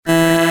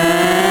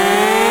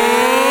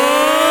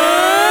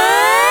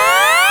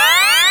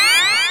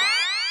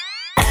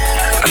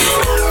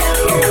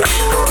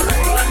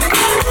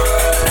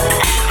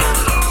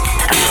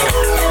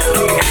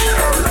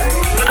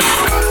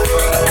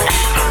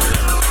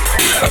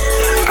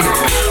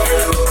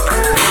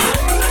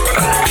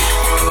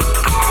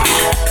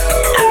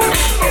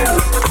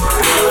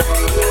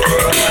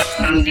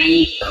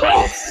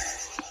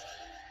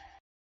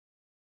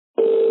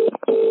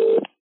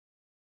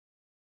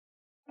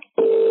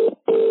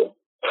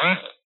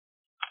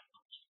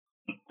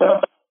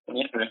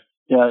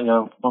Yeah,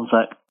 one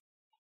sec.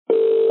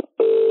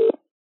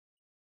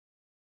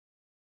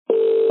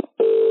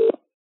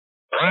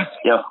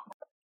 Yo.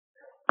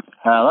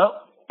 Hello?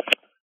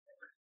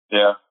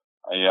 Yeah.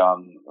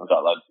 Was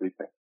that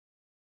loudspeaker?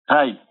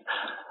 Hey.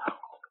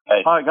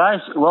 Hey. Alright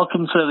guys,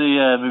 welcome to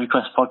the Movie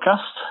Quest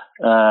podcast.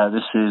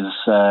 This is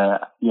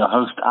your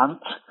host,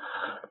 Ant.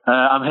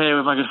 I'm here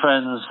with my good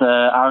friends,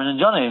 Aaron and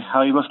Johnny. How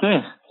are you both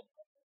doing?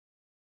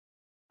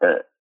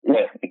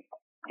 Yeah.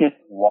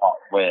 What?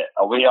 Wait,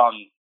 are we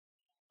on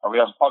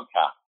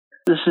podcast?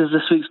 This is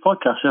this week's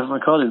podcast. We haven't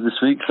recorded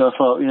this week, so I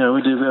thought, we'd do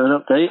a bit of an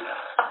update.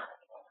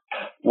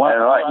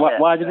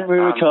 Why didn't we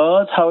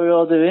record? How are we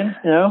all doing?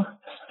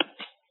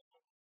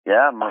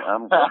 Yeah,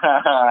 I'm good.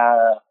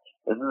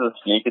 This is a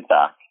sneak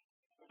attack.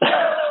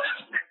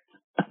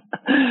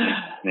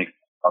 Sneak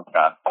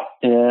podcast.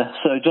 Yeah,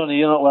 so Johnny,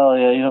 you're not well,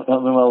 you're not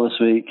been well this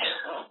week.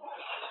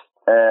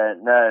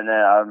 No,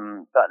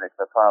 I'm starting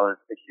to pile of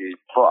issues,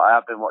 but I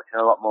have been watching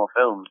a lot more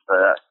films, so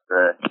that's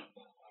good.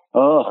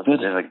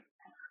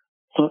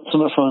 Something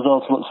for us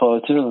all to look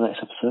forward to in the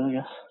next episode, I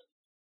guess.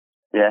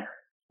 Yeah.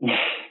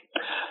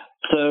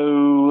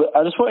 So,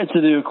 I just wanted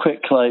to do a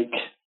quick, we're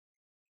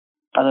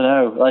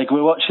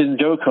watching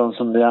Joker on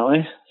Sunday, aren't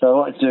we? So I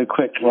wanted to do a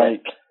quick,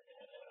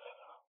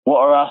 what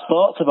are our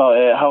thoughts about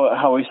it?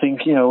 How we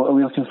think, are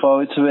we looking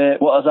forward to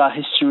it? What is our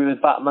history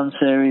with Batman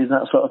series and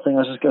that sort of thing?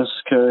 I was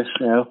just curious,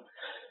 are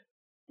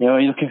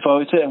you looking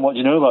forward to it? And what do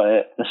you know about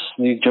it, this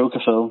new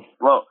Joker film?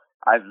 Well,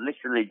 I've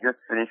literally just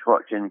finished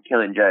watching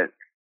Killing Joke.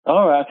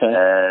 Oh, right, okay.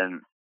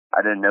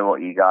 I don't know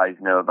what you guys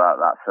know about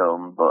that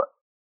film, but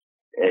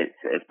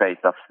it's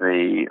based off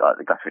the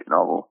graphic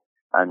novel,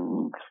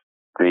 and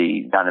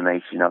the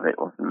animation of it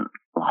wasn't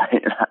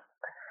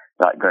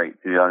that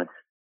great, to be honest.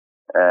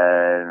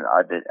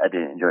 I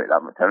didn't enjoy it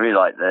that much. I really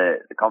liked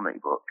the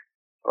comic book,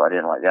 but I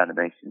didn't like the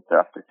animation. So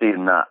after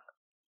seeing that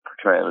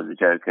portrayal of the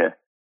Joker,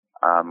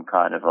 I'm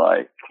kind of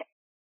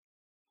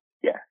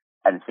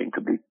anything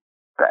could be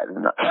better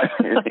than that.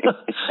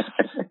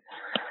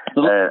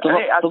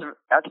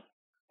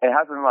 It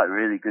has some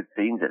really good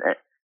scenes in it,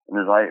 and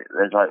there's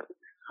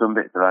some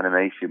bits of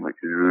animation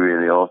which was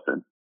really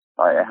awesome.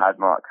 It had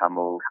Mark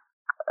Hamill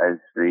as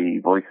the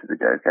voice of the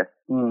Joker.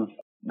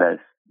 There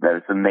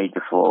were some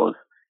major flaws.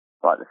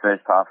 The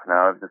first half an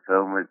hour of the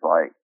film was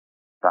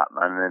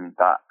Batman and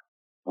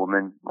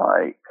Batwoman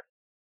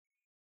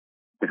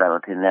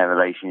developing their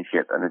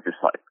relationship, and there's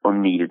just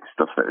unneeded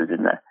stuff that was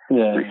in there,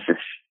 which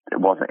just it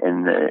wasn't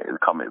in the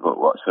comic book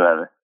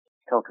whatsoever.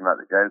 Talking about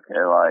the Joker,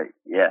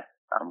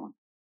 I'm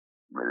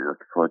really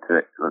looking forward to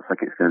it. It looks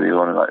like it's going to be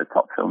one of the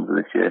top films of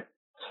this year.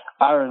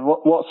 Aaron,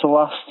 what's the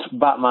last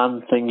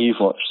Batman thing you've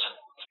watched?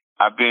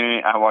 I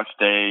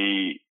watched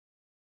a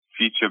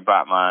future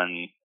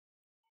Batman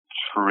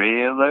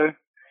trailer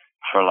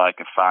for a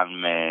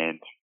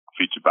fan-made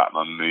future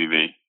Batman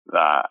movie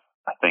that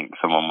I think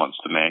someone wants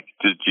to make.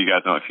 Do you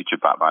guys know what future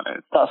Batman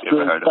is? That's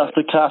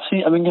the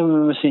cartoon. I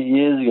remember seeing it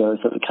years ago.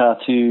 It's the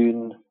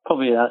cartoon.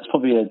 It's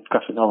probably a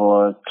graphic novel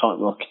or a comic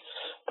book,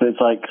 but it's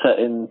set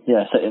in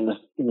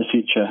the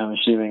future, I'm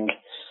assuming,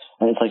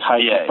 and it's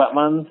high-tech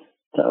Batman. Is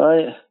that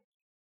right?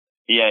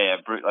 Yeah.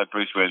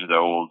 Bruce Wayne's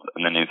old,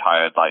 and then he's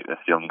hired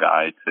this young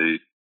guy to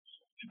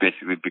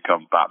basically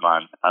become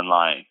Batman, and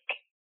I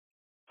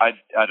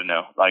don't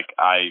know,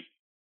 I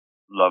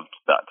loved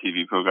that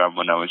TV program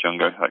when I was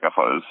younger. I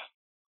thought it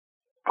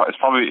was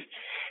probably,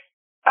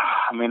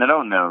 I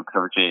don't know, because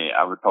obviously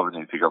I would probably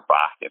need to go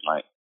back and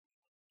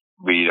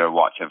read or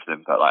watch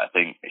everything, but I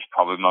think it's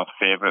probably my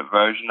favorite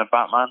version of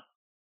Batman.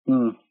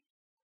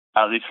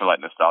 At least for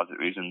nostalgic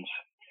reasons.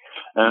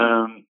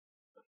 I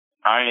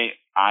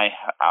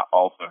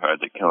also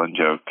heard that Killing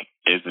Joke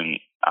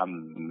isn't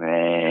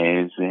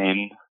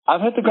amazing.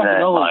 I've heard the graphic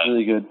novel is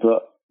really good,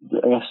 but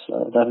I guess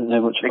I haven't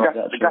heard much about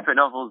that. The graphic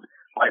novels,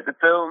 the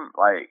film,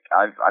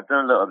 I've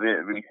done a little bit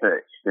of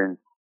research since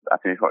I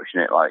finished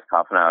watching it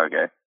half an hour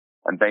ago,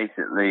 and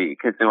basically,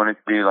 because they wanted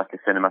to do a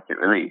cinematic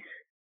release,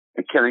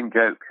 the Killing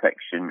Joke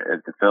section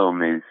of the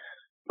film is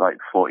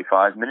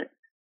 45 minutes.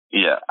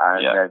 Yeah.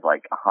 And there's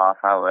a half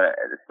hour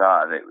at the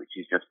start of it, which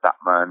is just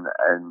Batman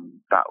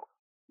and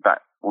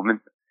Batwoman.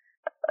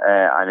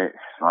 And it's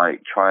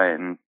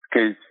trying,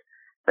 because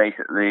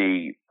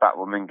basically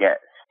Batwoman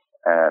gets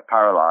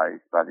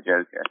paralyzed by the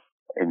Joker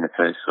in the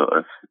first sort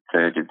of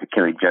third of the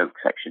Killing Joke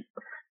section.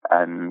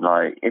 And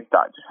if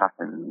that just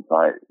happens,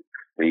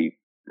 the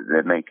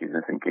makers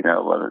are thinking,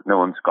 oh well, no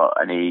one's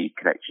got any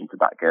connection to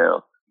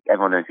Batgirl.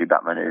 Everyone knows who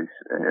Batman is,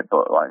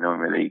 but no one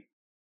really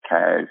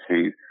cares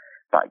who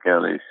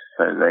Batgirl is.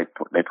 So they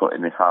put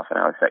in this half an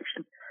hour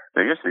section.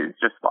 But it's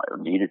just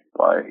unneeded.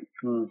 I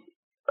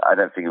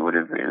don't think it would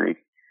have really.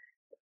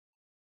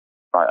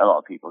 A lot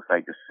of people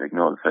say just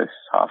ignore the first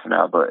half an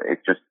hour, but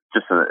it's just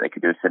so that they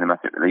could do a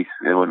cinematic release.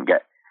 They wouldn't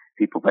get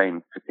people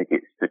paying for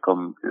tickets to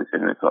come to the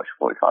cinema to watch a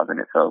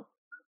 45-minute film.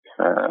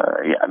 So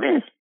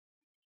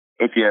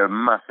if you're a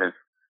massive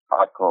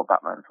hardcore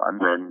Batman fan,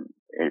 then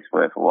it's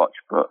worth a watch.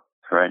 But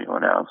for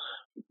anyone else,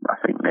 I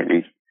think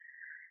maybe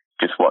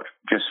just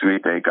just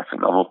read the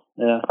graphic novel.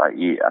 Yeah. Like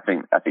I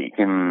think you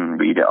can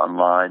read it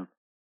online,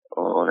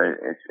 or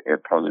it'll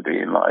probably be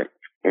in like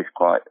it's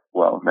quite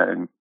well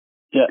known.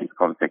 Yeah. You can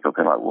probably pick up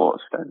in like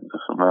Waterstones or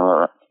something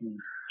like that.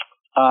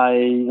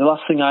 The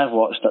last thing I've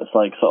watched that's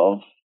like sort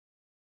of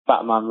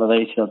Batman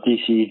related or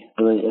DC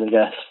related, I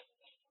guess,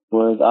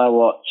 was I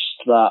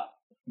watched that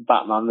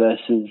Batman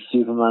versus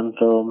Superman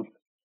film.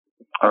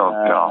 Oh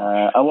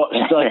god! I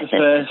watched like the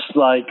first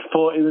like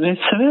 40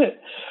 minutes of it.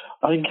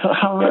 I think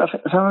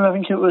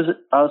it was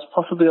I was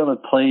possibly on a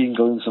plane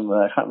going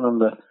somewhere. I can't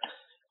remember.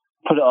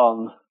 Put it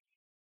on,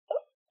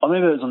 or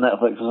maybe it was on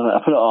Netflix or something. I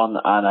put it on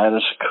and I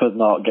just could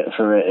not get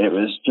through it. It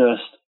was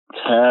just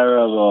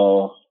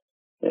terrible.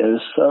 It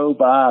was so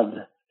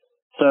bad.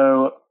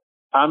 So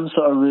I'm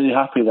sort of really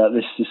happy that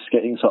this is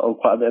getting sort of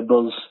quite a bit of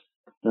buzz.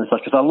 And it's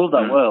like, because I love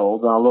that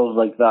world and I love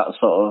like that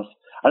sort of.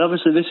 And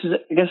obviously,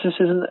 I guess this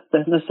isn't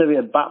necessarily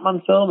a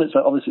Batman film. It's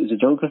like, obviously it's a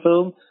Joker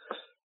film.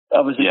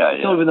 Obviously,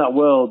 it's still in that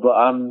world, but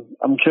I'm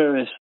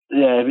curious.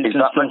 Yeah, if it's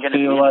going to still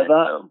feel like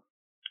that. Film?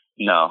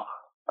 No,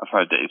 I've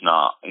heard that he's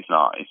not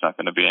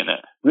going to be in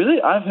it.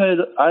 Really, I've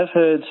heard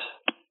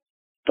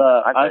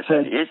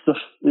stuff.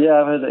 Yeah,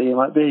 I've heard that he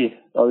might be,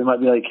 or he might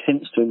be like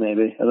hints to him.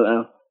 Maybe, I don't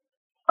know.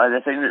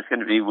 The thing that's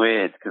going to be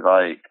weird because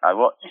like I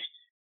watched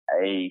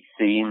a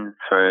scene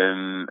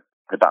from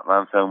the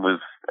Batman film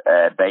with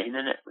Bane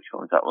in it. Which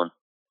one was that one?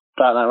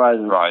 Dark Knight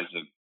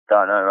Rises.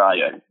 Dark Knight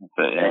Rises.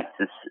 Yeah.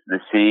 It's the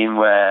scene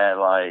where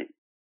like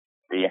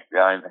the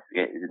FBI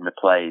investigator is in the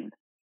plane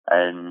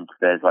and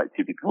there's like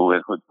two people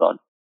with hoods on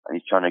and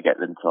he's trying to get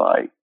them to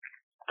like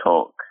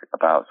talk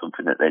about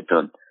something that they've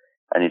done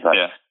and he's like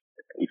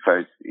he's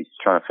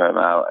trying to throw them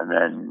out and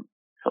then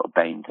sort of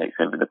Bane takes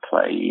over the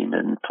plane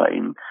and the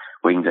plane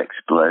wings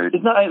explode.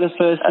 Isn't that like the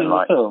first scene of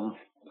the film?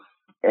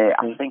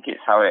 I think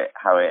it's how it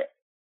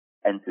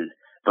enters,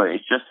 but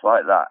it's just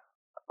like that.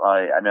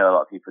 Like I know a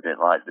lot of people didn't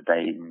like the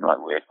Bane like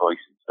weird voice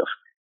and stuff,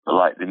 but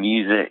like the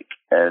music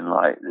and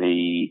like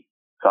the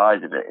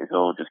size of it is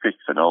all just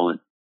Christopher Nolan,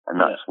 and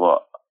that's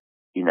what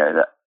we've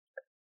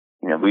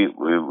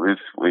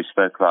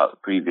spoke about the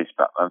previous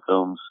Batman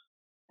films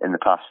in the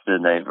past,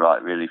 and they've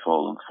like really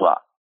fallen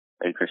flat.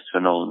 And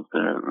Christopher Nolan's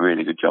done a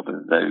really good job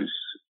of those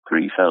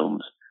three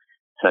films,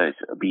 so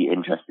it'll be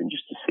interesting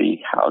just to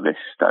see how this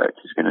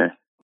director's going to.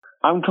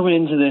 I'm coming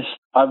into this.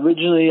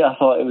 Originally, I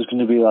thought it was going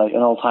to be like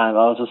an all-time.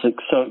 I was just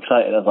like so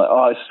excited. I was like,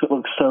 oh, it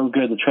looks so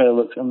good. The trailer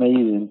looks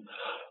amazing.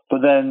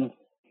 But then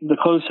the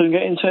closer I'm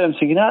getting to it, I'm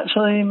thinking,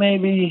 actually,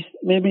 maybe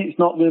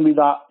it's not going to be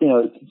that.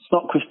 It's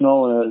not Chris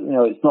Nolan.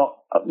 It's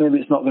not.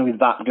 Maybe it's not going to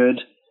be that good.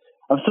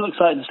 I'm still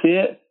excited to see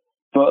it,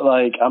 but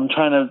like I'm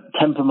trying to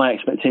temper my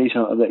expectation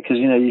a little bit because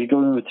you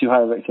go in with too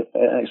high of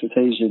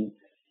expectation,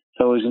 it's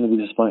always going to be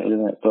disappointed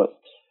in it. But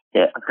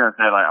yeah, I was going to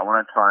say like I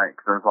want to try it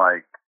because there's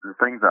like. The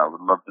things that I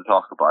would love to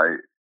talk about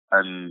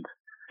and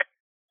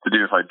to do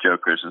with like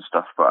Jokers and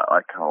stuff, but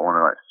like I want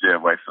to like steer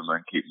away from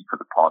them and keep them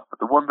for the pod. But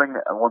the one thing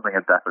I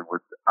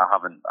definitely I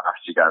haven't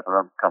asked you guys,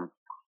 and I'm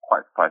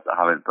quite surprised I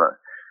haven't. But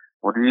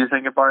what do you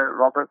think about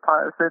Robert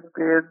Pattinson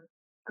being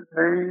the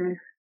new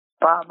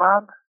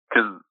Batman?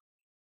 Because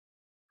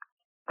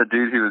the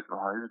dude who was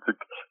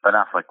Ben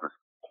Affleck was.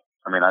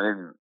 I mean, I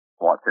didn't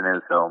watch any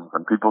of his films,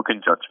 and people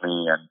can judge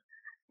me and.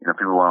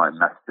 People want to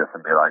like message us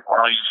and be like,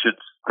 well, you should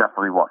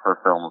definitely watch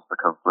those films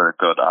because they're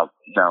good.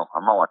 No,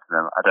 I'm not watching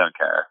them. I don't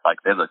care.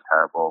 Like, they look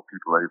terrible.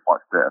 People who've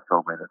watched it have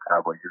told me they're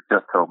terrible. You've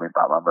just told me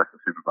Batman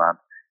vs.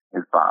 Superman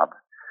is bad.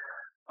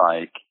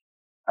 Like,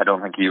 I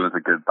don't think he was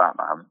a good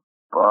Batman.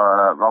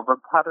 But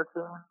Robert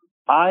Pattinson?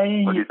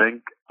 What do you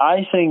think?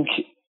 I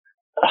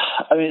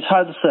mean, it's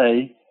hard to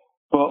say,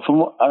 but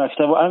from what I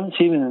haven't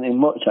seen him in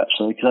much,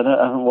 actually, because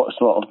I haven't watched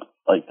a lot of,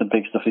 like, the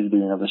big stuff he's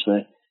been in,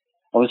 obviously.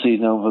 Obviously,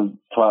 he's known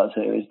for Twilight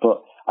series,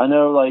 but I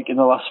know, like, in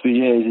the last few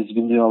years, he's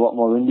been doing a lot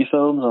more indie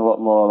films and a lot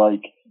more,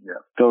 like,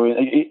 going.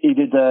 He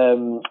did a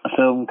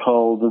film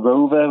called The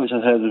Rover, which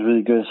I heard was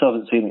really good. I still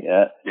haven't seen it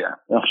yet. Yeah.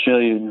 An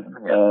Australian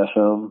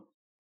film.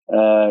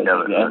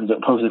 It ended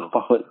up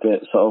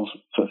post-apocalyptic sort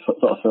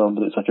of film,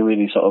 but it's like a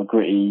really sort of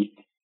gritty,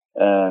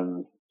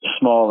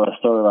 smaller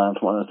storyline,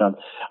 from what I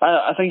understand.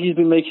 I think he's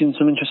been making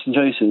some interesting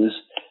choices.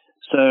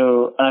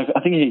 So I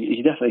think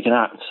he definitely can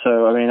act.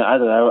 So I mean, I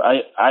don't know.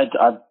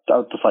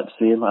 I'd just like to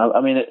see him.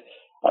 I mean, it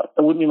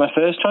wouldn't be my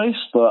first choice,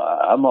 but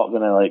I'm not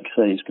gonna like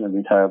say it's gonna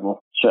be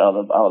terrible. Straight out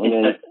of the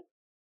gate.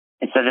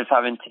 Instead of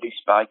having two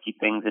spiky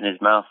things in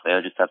his mouth,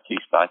 they'll just have two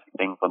spiky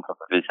things on top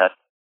of his head.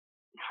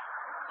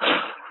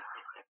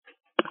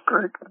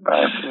 Great.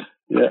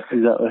 Yeah,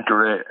 exactly.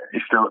 Great.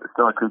 He's still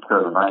a good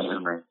person,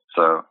 isn't he?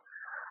 So.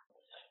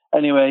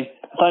 Anyway,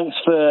 thanks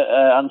for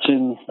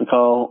answering the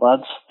call,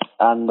 lads.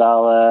 And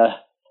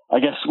I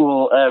guess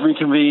we'll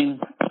reconvene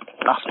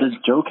after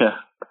Joker.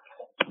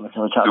 We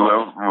will. Chat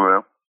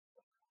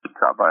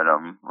about it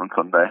on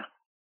Sunday.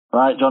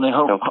 Right, Johnny,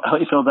 hope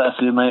you feel better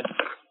soon, mate.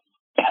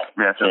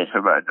 Yeah,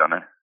 feel better,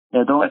 Johnny.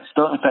 Yeah, don't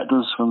infect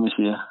us when we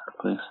see you,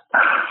 please.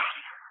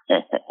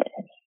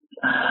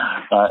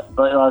 Right,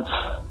 bye, lads.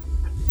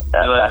 See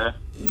you later.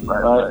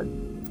 Bye.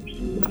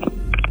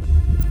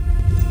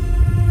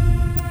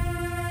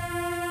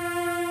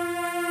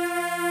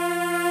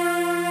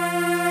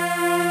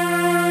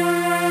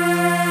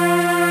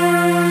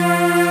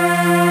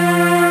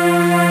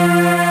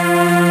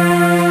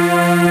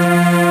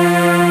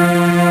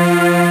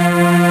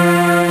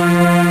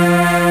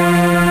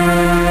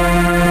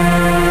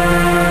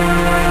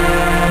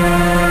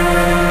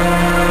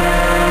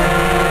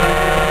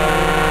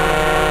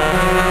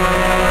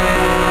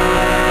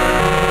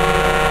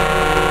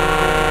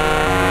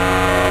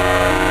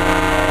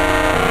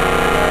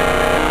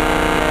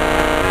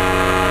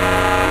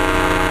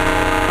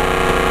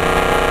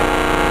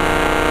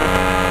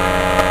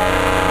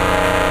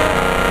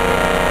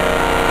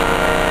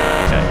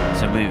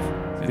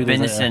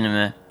 been to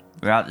cinema.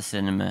 We're at the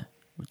cinema.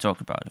 We'll talk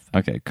about it.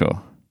 Okay,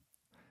 cool.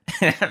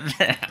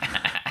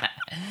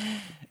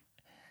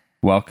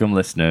 Welcome,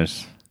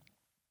 listeners.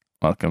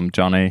 Welcome,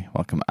 Johnny.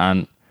 Welcome,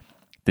 Ant.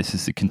 This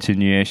is the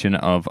continuation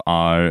of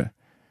our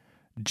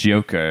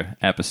Joker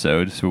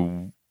episode.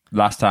 So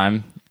last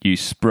time you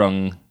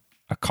sprung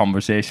a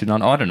conversation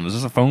on. I don't know. Was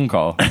this a phone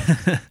call?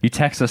 You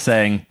text us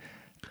saying,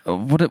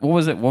 "What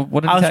was it? What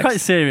did I you was text?"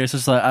 quite serious.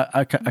 Just like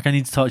I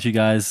need to talk to you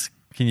guys.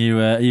 Can you?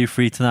 Are you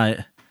free tonight?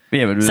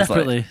 Yeah, but it was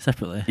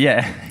Separately.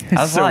 Yeah, it's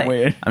I was so like,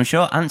 weird. I'm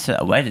sure Ant's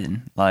at a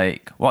wedding.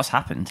 Like, what's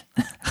happened?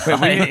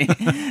 Wait,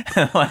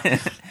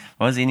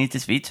 what does he need to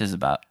speak to us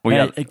about?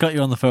 It got you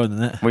on the phone,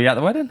 didn't it? Were you at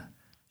the wedding?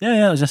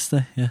 Yeah, it was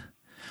yesterday. Yeah.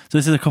 So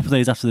this is a couple of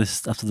days after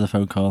the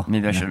phone call.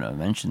 Maybe I shouldn't have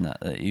mentioned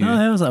that you.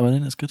 No, it was at a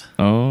wedding. It's good.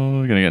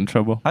 Oh, we're gonna get in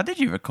trouble. How did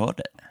you record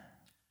it?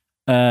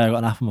 I got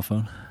an app on my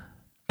phone.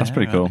 That's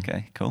pretty cool.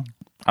 Okay, cool.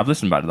 I've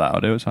listened back to that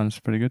audio. It sounds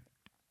pretty good.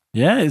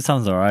 Yeah, it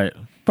sounds all right.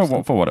 For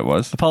what it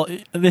was.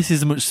 This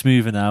is much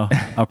smoother now.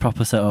 Our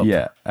proper setup.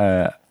 Yeah,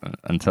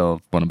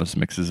 until one of us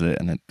mixes it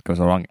and it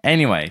goes all wrong.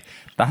 Anyway,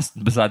 that's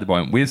beside the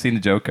point. We've seen the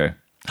Joker.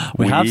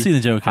 We have seen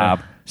the Joker.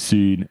 Have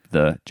seen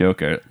the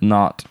Joker.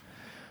 Not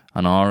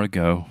an hour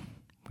ago.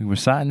 We were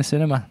sat in the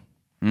cinema.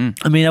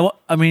 I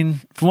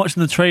mean, from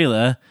watching the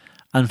trailer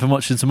and from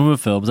watching some other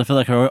films, I feel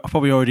like I've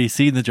probably already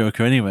seen the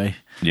Joker anyway.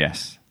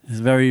 Yes. It's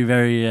very,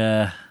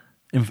 very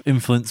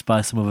influenced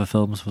by some other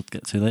films we'll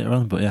get to later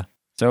on. But yeah.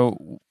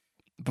 So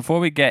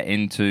before we get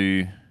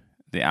into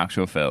the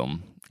actual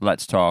film,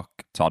 let's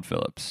talk Todd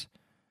Phillips.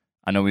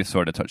 I know we've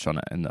sort of touched on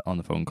it on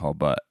the phone call,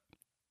 but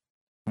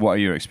what are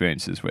your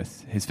experiences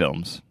with his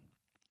films?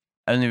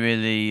 Only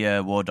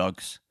really War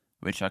Dogs,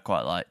 which I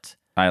quite liked.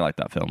 I liked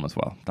that film as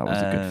well. That was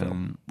a good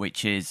film.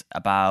 Which is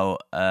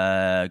about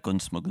gun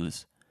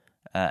smugglers.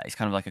 It's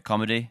kind of like a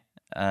comedy.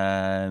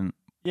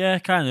 Yeah,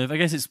 kind of. I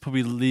guess it's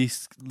probably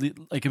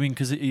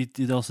because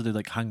he also did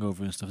like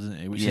Hangover and stuff, isn't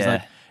he? Which is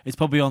like, it's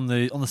probably on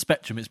the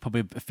spectrum. It's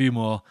probably a few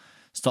more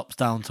stops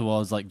down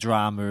towards like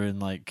drama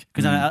and like,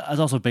 because it's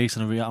also based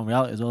on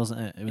reality as well, isn't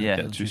it?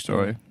 Yeah, true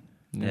story.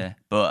 Yeah,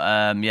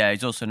 but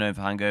he's also known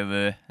for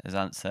Hangover, as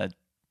Ant said.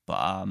 But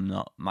I'm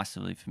not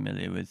massively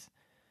familiar with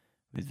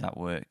that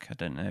work. I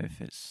don't know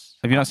if it's.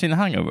 Have you not seen The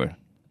Hangover?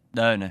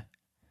 No.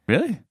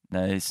 Really?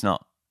 No, it's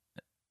not.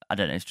 I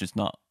don't know. It's just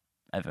not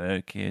ever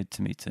occurred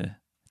to me to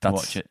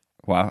watch it.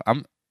 Wow,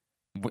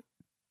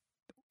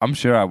 I'm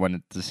sure I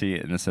went to see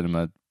it in the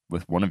cinema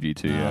with one of you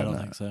two. No, I don't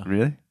think so.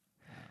 Really?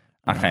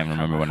 I can't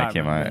remember when it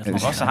came out.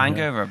 What's The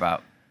Hangover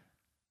about?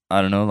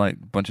 I don't know, like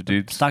a bunch of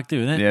dudes. Stag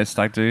do, isn't it? Yeah,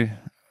 Stag do.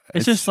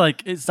 It's just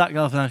like it's Zach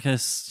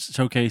Galifianakis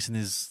showcasing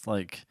his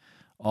like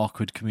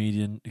awkward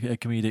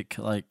comedic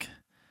like,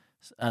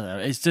 I don't know.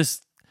 It's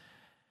just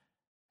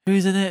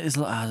who's in it? There's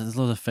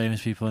loads of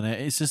famous people in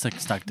it. It's just like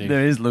Stag do.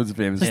 There is loads of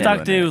famous people.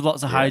 Stag do with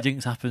lots of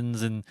hijinks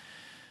happens and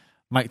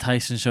Mike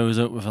Tyson shows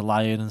up with a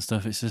lion and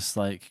stuff. It's just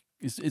like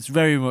it's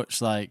very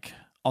much like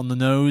on the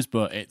nose,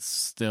 but it's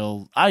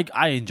still I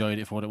enjoyed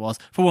it for what it was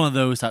for one of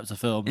those types of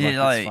films. It's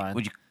fine.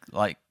 Would you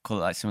like call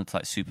it like something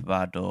like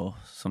Superbad or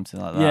something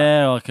like that?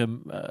 Yeah, like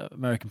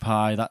American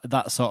Pie,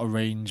 that sort of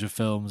range of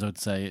films. I would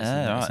say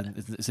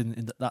it's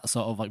in that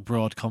sort of like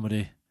broad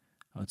comedy.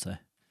 I would say.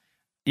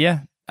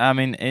 Yeah, I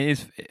mean it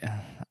is.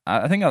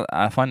 I think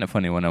I find it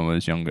funny when I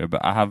was younger,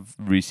 but I have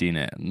re-seen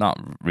it not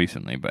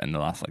recently, but in the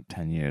last like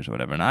 10 years or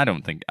whatever. And I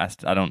don't think I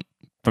don't.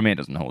 For me, it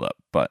doesn't hold up.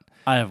 But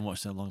I haven't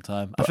watched it in a long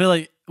time. I feel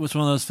like it's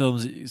one of those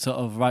films that you sort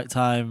of right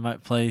time,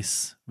 right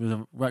place with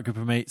a right group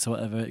of mates or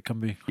whatever. It can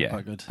be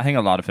quite good. I think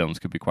a lot of films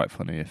could be quite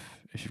funny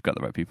if you've got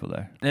the right people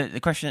there. The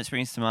question that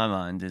springs to my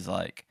mind is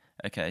like,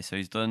 okay, so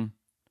he's done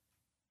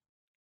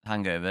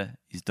Hangover,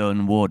 he's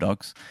done War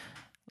Dogs.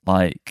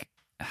 Like,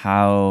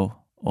 how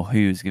or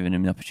who's given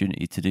him the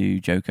opportunity to do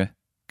Joker?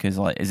 Because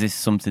like, is this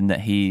something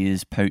that he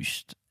has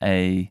poached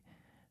a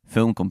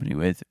film company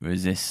with, or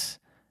is this?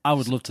 I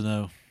would love to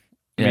know.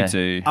 Me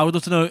too. I would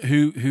love to know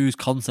whose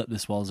concept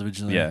this was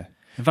originally. Yeah.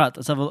 In fact,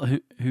 let's have a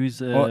look.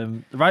 Who's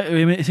right? I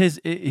mean, it's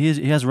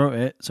he has wrote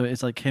it, so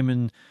it's like him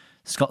and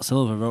Scott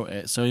Silver wrote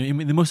it. So I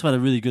mean, they must have had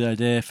a really good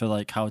idea for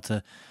like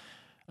a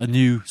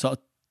new sort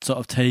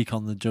of take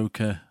on the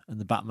Joker and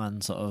the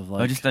Batman sort of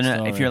like. I just don't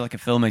know if you're like a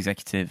film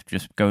executive,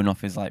 just going off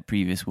his like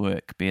previous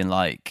work, being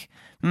like,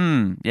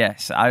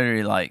 yes, I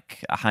really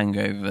like a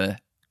Hangover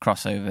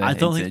crossover. I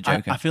don't into think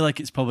Joker. I feel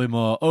like it's probably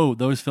more. Oh,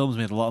 those films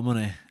made a lot of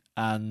money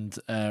and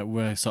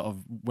were sort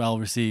of well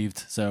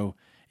received. So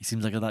he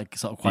seems like a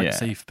sort of quite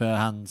safe pair of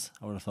hands.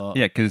 I would have thought.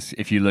 Yeah, because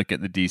if you look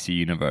at the DC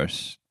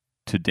universe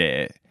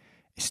today,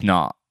 it's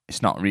not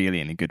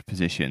really in a good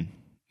position.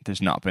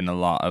 There's not been a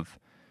lot of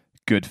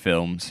good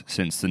films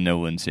since the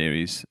Nolan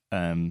series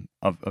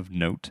of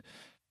note.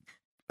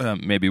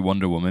 Maybe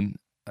Wonder Woman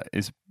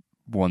is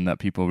one that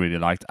people really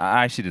liked.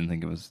 I actually didn't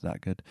think it was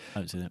that good. I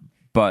haven't seen it,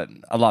 but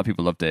a lot of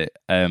people loved it.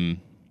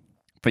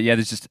 But yeah,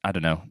 there's just, I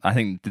don't know. I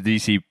think the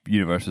DC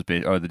universe was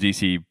or the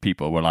DC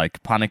people were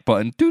like, panic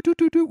button, do.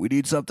 We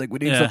need something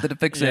to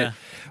fix it.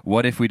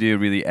 What if we do a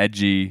really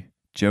edgy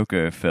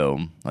Joker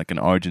film, like an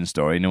origin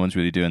story. No one's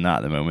really doing that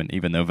at the moment,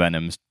 even though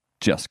Venom's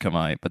just come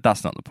out. But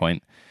that's not the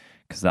point,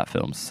 because that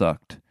film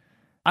sucked.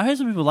 I heard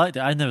some people liked it.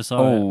 I never saw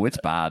it. Oh, it's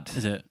bad.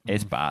 Is it?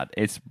 It's bad.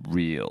 It's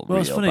real Well,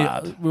 it's funny.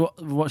 bad. We were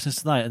watching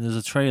this tonight, and there's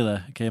a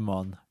trailer that came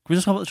on. Can we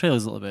just talk about the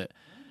trailers a little bit?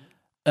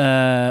 We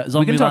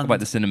can talk about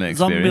the cinema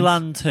experience.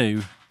 Zombieland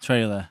 2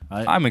 trailer,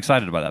 right? I'm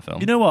excited about that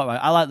film. You know what, right?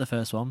 I like the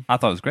first one. I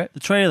thought it was great. The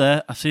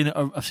trailer, I've seen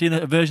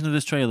a version of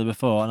this trailer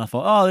before, and I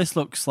thought, oh, this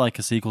looks like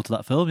a sequel to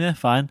that film. Yeah,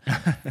 fine.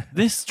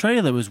 This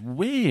trailer was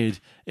weird.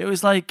 It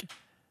was like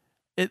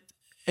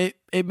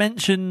it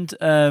mentioned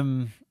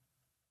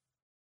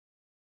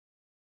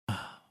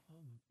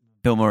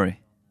Bill Murray.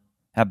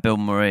 Had Bill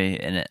Murray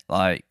in it,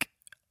 like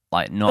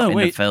not in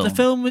the film. The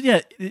film was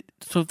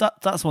so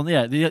that's one.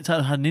 Yeah, they had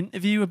an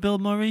interview with Bill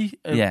Murray.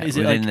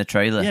 Within the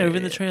trailer. Yeah,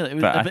 within the trailer. It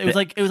was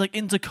like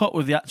intercut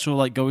with the actual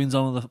like goings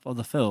on of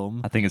the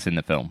film. I think it's in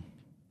the film.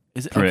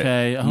 Is it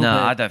okay?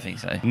 I don't think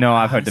so. No,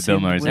 I've heard the Bill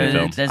Murray's in the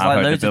film. There's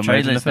like loads of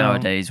trailers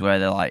nowadays where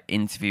they're like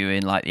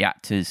interviewing like the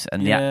actors,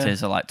 and the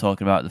actors are like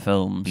talking about the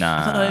films.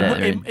 Nah,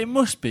 it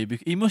must be.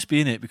 He must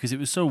be in it because it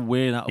was so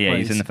weird. Out of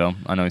place. He's in the film.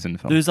 I know he's in the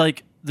film. There's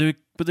like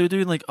but they were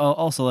doing like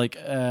also like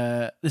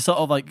this sort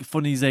of like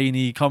funny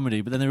zany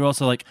comedy, but then they were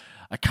also like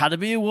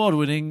Academy Award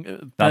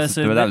winning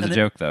person. That was a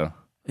joke though.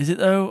 Is it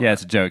though? Yeah,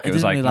 it's a joke. It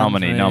was like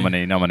nominee,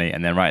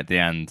 and then right at the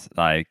end,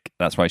 like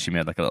that's why she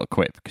made like a little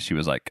quip because she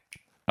was like,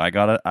 I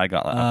got it. I've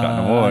got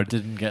an award. I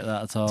didn't get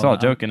that at all. It's all a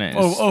joke, innit?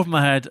 Over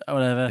my head,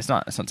 whatever. It's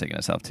not taking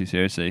itself too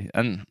seriously,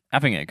 and I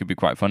think it could be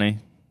quite funny,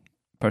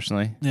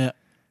 personally. Yeah,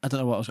 I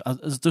don't know what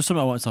there's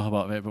something I want to talk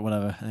about it, but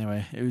whatever.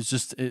 Anyway, it was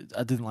just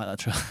I didn't like that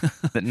trailer.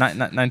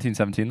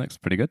 1917 looks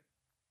pretty good.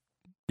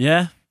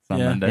 Yeah,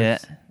 Sam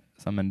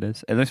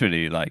Mendes. It looks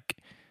really like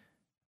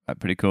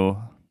pretty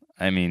cool.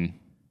 I mean,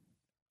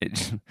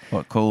 it's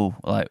what cool?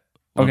 Like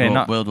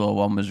World War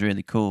One was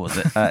really cool, was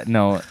it?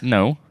 No.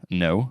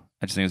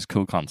 I just think it's a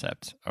cool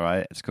concept. All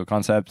right, it's a cool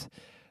concept.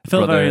 I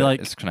felt very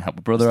like it's going to help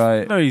a brother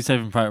out. Very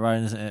Saving Private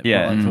Ryan, isn't it?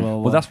 Yeah.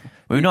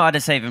 We've not had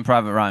a Saving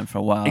Private Ryan for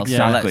a while.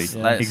 Exactly. So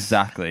let's...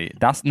 Exactly.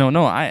 That's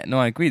I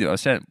agree. Though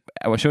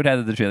I showed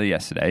Heather the trailer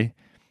yesterday.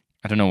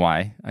 I don't know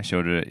why I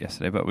showed her it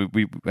yesterday, but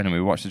we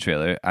watched the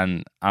trailer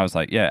and I was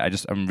like, yeah,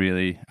 I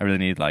really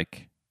need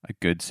like a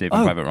good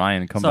Saving Private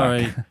Ryan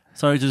comeback.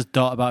 Sorry, just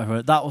dot about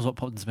her. That was what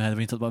popped into my head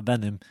when you talked about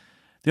Venom.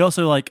 They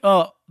also like,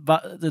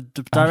 the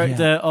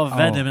director of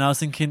Venom, and I was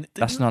thinking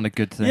that's not a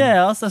good thing.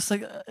 Yeah, I was just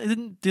like, it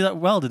didn't do that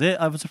well, did it?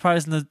 I was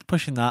surprised in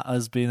pushing that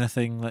as being a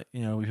thing. Like,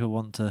 people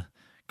want to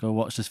go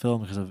watch this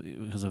film because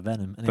of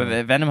Venom. Anyway.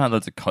 But Venom had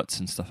loads of cuts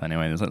and stuff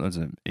anyway. There's like loads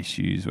of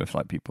issues with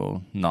like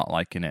people not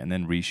liking it and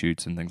then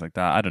reshoots and things like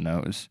that. I don't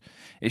know.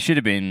 It should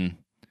have been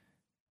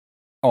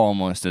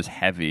almost as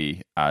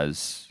heavy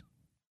as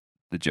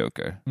the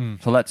Joker.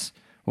 So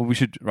we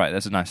should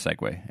that's a nice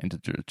segue into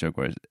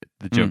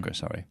the Joker.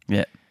 Sorry.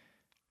 Yeah.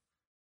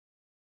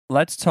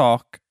 Let's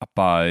talk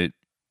about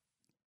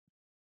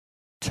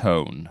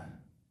tone.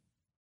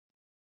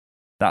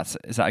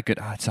 Is that a good?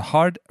 It's a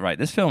hard. Right,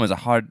 this film is a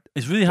hard.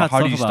 It's really hard to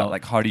talk about.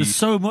 Like, how do you? There's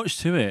so much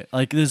to it.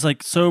 Like, there's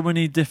like so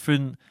many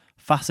different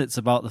facets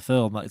about the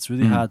film. Like, it's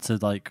really hard to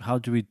like. How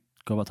do we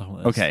go about talking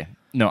about this? Okay.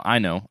 No, I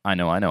know.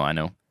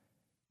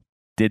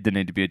 Did there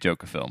need to be a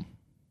Joker film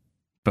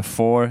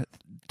before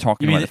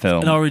talking about the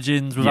film? An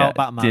Origins without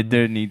Batman. Did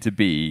there need to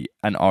be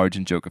an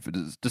origin Joker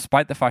film?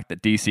 Despite the fact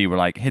that DC were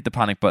like, hit the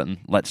panic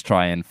button, let's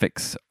try and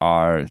fix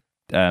our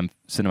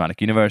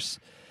cinematic universe.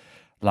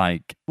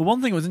 Like, well,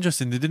 one thing that was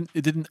interesting,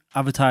 it didn't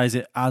advertise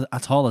it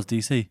at all as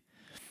DC.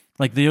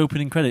 Like, the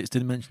opening credits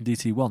didn't mention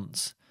DC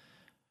once.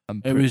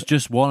 It was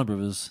just Warner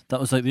Brothers. That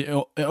was like it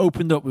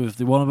opened up with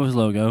the Warner Brothers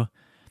logo,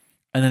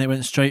 and then it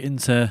went straight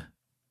into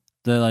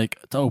the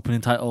opening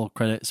title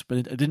credits. But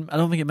it didn't. I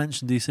don't think it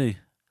mentioned DC.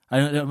 I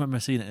don't remember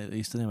seeing it, at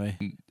least, anyway.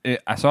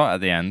 I saw it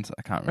at the end.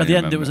 I can't really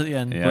remember. It was at the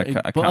end.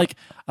 Yeah, I thought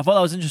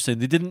that was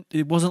interesting.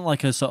 It wasn't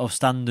like a sort of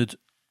standard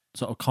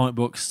sort of comic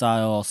book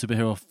style or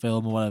superhero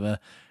film or whatever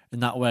in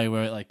that way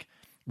where it like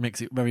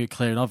makes it very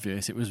clear and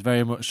obvious. It was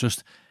very much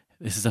just,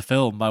 this is a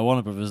film by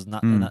Warner Brothers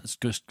and that's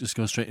just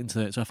goes straight into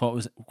it. So I thought it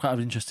was quite an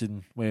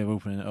interesting way of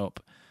opening it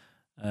up.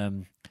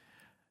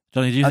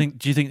 Johnny,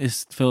 do you think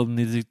this film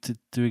needed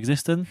to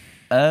exist then?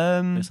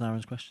 Based on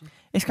Aaron's question.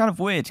 It's kind of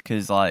weird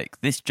because like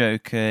this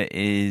Joker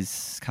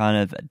is kind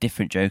of a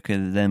different Joker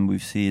than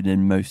we've seen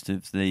in most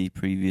of the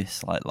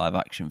previous like live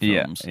action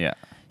films. Yeah.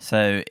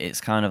 So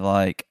it's kind of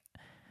like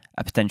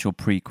a potential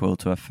prequel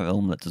to a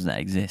film that doesn't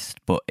exist,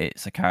 but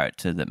it's a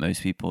character that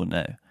most people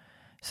know.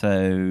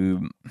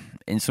 So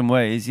in some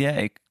ways,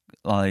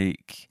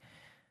 like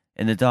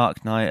in The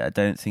Dark Knight, I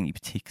don't think you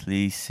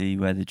particularly see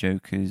where the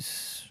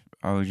Joker's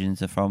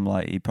origins are from.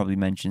 Like, he probably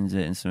mentions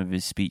it in some of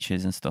his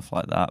speeches and stuff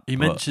like that. He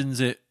mentions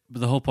it, but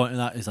the whole point of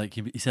that is like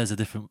he says a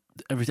different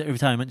every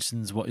time he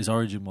mentions what his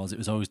origin was, it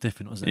was always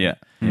different, wasn't it?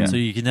 Yeah. So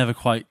you can never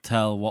quite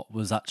tell what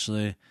was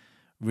actually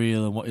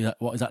real and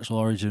what his actual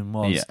origin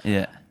was.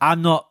 Yeah.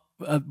 I'm not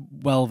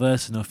well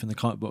versed enough in the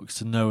comic books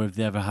to know if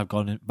they ever have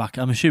gone back.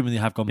 I'm assuming they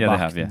have gone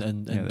back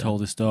and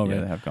told this story.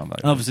 Yeah, they have gone back.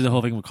 And obviously, the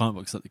whole thing with comic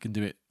books is that they can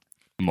do it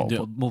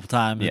multiple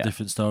times,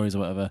 different stories or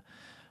whatever.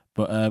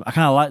 But I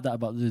kind of like that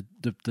about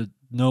the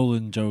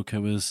Nolan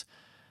Joker, was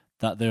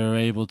that they were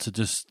able to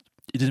just,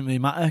 it didn't really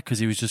matter because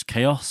he was just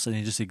chaos and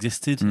he just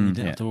existed and you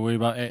didn't have to worry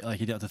about it. Like,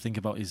 you didn't have to think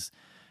about his.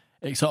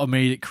 It sort of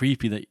made it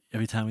creepy that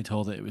every time he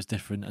told it was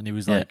different, and he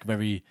was like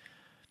very.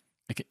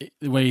 Like,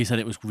 the way he said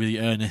it was really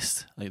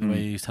earnest, like the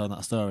way he was telling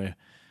that story.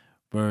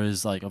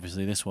 Whereas, like,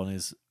 obviously, this one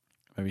is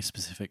very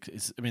specific.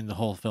 The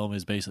whole film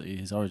is basically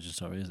his origin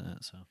story, isn't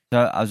it? So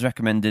I was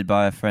recommended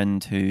by a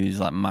friend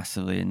who's like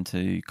massively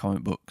into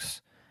comic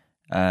books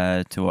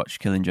to watch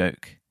Killing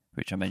Joke,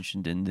 which I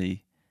mentioned in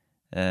the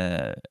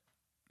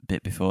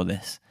bit before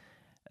this,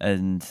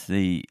 and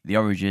the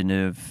origin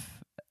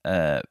of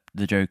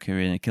the Joker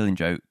in A Killing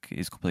Joke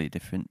is completely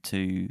different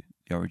to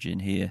the origin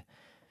here.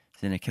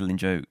 So in A Killing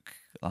Joke,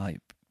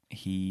 like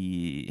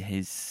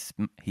he's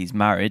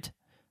married.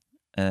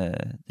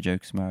 The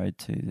Joker's married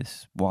to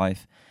this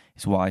wife.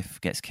 His wife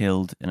gets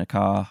killed in a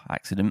car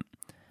accident,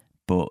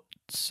 but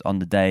on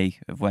the day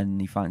of when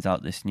he finds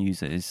out this news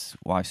that his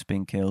wife's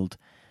been killed,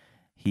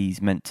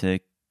 he's meant to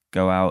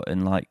go out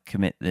and like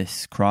commit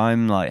this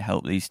crime, like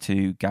help these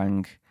two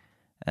gang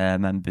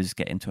members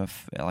get into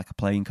a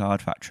playing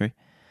card factory.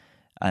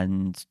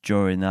 And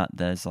during that,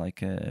 there's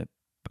like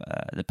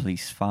the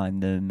police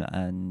find them,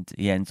 and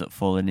he ends up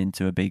falling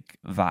into a big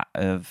vat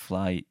of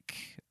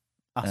like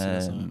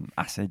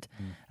acid,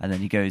 and then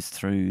he goes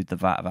through the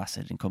vat of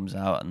acid and comes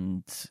out,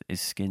 and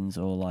his skin's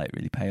all like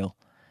really pale,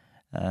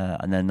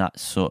 and then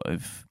that's sort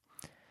of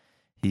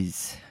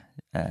his,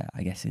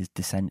 I guess, his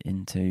descent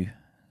into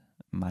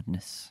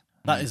madness.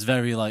 That is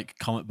very like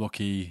comic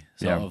booky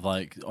sort of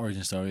like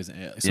origin story, isn't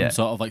it? Some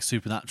sort of like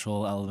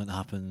supernatural element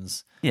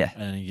happens, and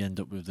then you end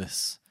up with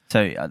this.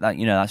 So that,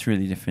 that's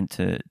really different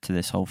to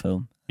this whole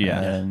film.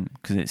 Yeah,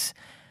 because it's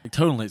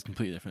tonally it's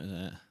completely different,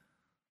 isn't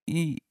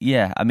it?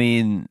 Yeah, I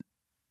mean,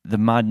 the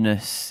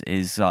madness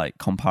is like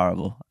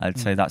comparable. I'd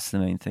say that's the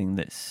main thing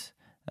that's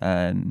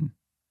you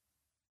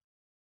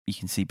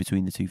can see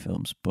between the two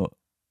films, but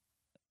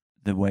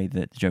the way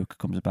that the Joker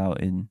comes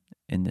about in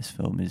this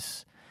film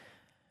is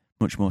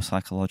much more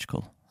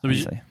psychological. I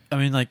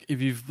mean, like, if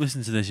you've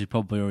listened to this, you've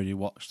probably already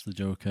watched the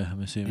Joker,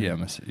 I'm assuming.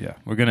 Yeah,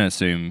 we're gonna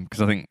assume,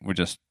 because I think we're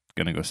just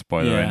gonna go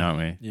spoiler right, aren't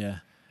we? Yeah,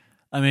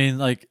 I mean,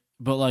 like,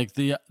 but like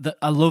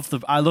I love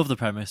the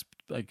premise.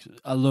 Like,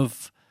 I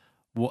love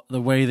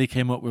the way they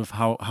came up with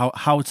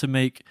how to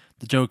make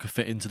the Joker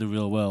fit into the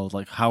real world.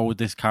 Like, how would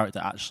this character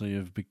actually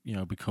have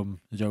become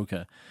the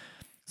Joker?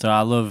 So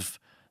I love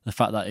the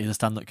fact that he's a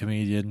stand-up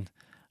comedian.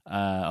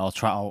 Or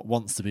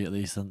wants to be at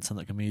least a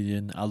stand-up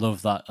comedian. I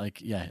love that,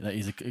 that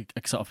he's a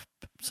sort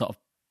of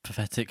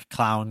pathetic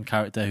clown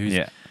character who's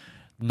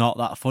not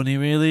that funny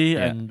really,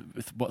 and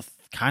what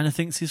kind of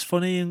thinks he's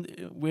funny in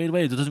a weird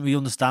way. He doesn't really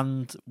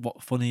understand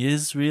what funny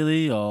is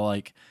really, or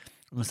like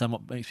understand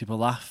what makes people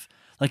laugh.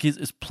 Like,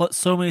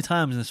 so many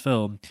times in this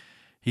film,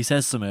 he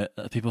says something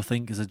that people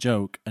think is a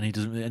joke, and he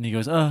doesn't, and he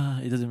goes,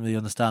 he doesn't really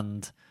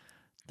understand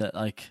that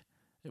like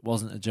it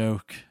wasn't a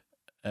joke,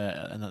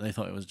 and that they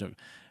thought it was a joke.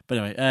 But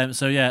anyway,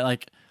 so yeah,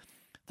 like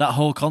that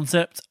whole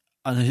concept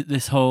and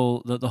this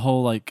whole the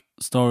whole like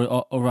story,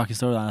 overarching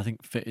storyline, I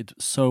think fitted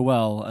so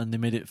well, and they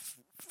made it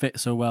fit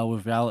so well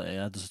with reality.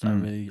 I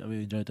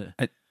really enjoyed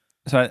it.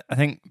 I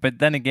think, but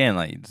then again,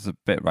 like there's a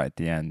bit right at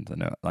the end. I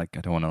know, like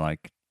I don't want to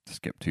like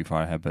skip too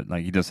far ahead, but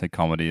like he does say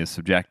comedy is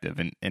subjective,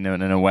 and in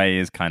a way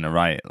is kind of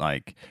right.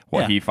 Like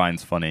what he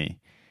finds funny,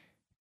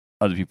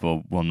 other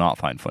people will not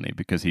find funny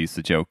because he's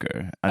the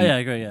Joker. And I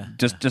agree. Yeah,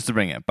 just to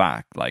bring it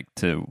back, like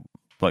to.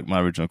 Like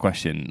my original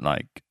question,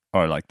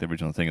 or the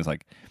original thing is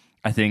like,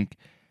 I think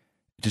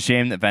it's a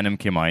shame that Venom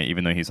came out,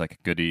 even though he's like a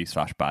goodie /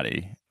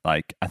 baddie.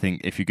 Like, I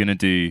think if you're gonna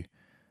do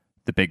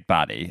the big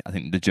baddie, I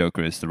think the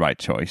Joker is the right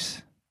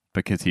choice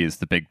because he is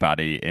the big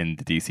baddie in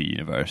the DC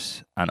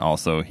universe, and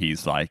also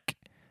he's like,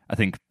 I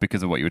think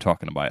because of what you were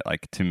talking about,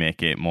 like to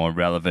make it more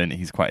relevant,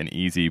 he's quite an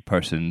easy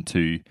person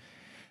to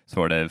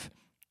sort of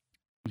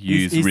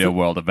use real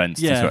world events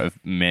to sort of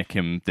make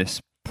him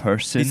this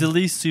person. He's the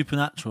least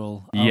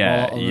supernatural of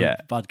all the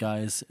bad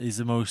guys. He's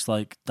the most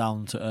like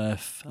down to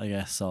earth, I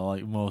guess, or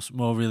like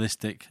more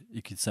realistic,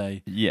 you could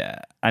say. Yeah,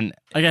 and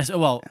I guess,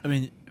 well, I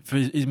mean, for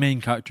his main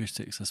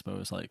characteristics, I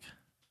suppose, like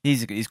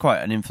he's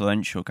quite an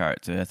influential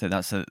character. I think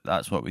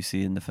that's what we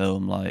see in the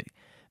film. Like,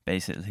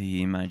 basically,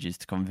 he manages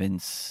to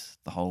convince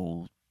the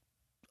whole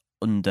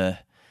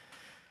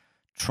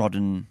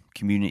trodden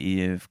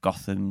community of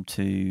Gotham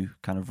to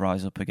kind of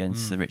rise up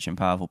against the rich and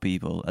powerful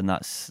people, and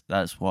that's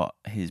what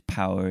his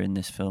power in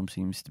this film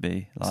seems to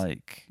be,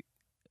 like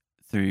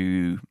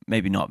through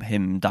maybe not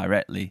him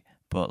directly,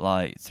 but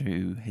like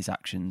through his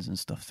actions and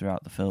stuff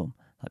throughout the film.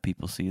 Like,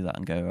 people see that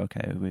and go,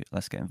 okay,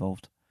 let's get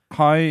involved.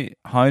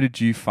 How did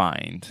you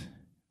find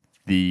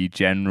the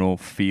general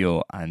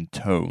feel and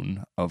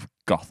tone of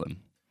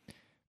Gotham?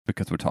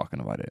 Because we're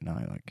talking about it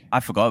now, like I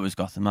forgot it was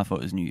Gotham. I thought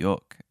it was New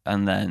York,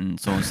 and then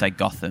someone said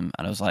Gotham,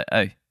 and I was like,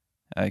 "Oh,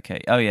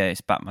 Okay. Oh yeah,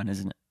 it's Batman,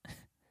 isn't it?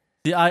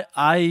 See,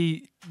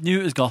 I knew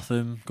it was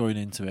Gotham going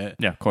into it.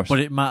 Yeah, of course. But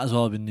it might as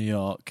well have been New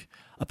York.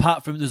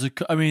 Apart from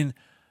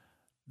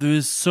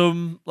there's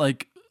some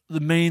like the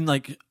main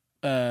like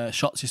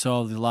shots you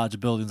saw of the larger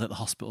buildings like the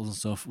hospitals and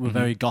stuff were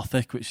very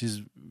Gothic, which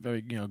is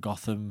very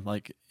Gotham,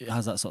 like it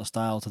has that sort of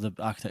style to the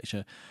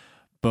architecture.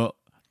 But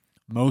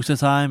most of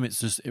the time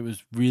it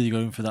was really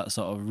going for that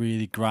sort of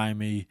really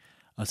grimy,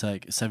 I'd say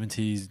like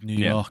 70s New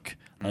York,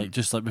 like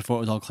just like before it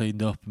was all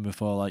cleaned up and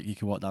before like you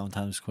could walk down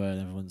Times Square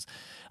and everyone's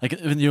like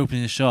in the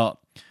opening shot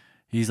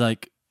he's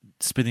like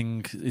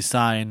spinning his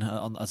sign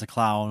as a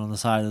clown on the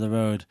side of the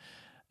road,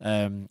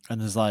 and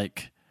there's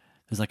like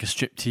a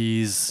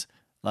striptease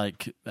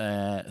like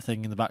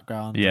thing in the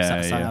background,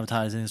 sign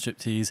advertising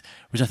striptease,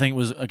 which I think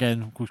was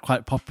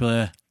quite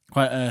popular.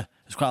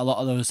 There's quite a lot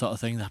of those sort of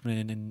things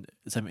happening in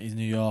 70s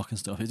New York and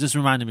stuff. It just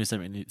reminded me of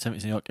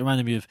 70s New York. It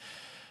reminded me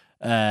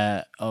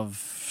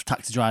of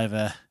Taxi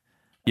Driver.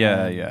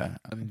 Yeah.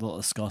 And a lot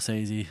of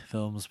Scorsese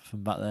films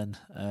from back then,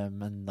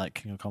 and like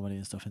King of Comedy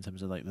and stuff in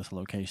terms of like the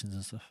locations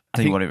and stuff. I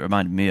think what it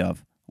reminded me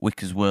of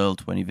Wicker's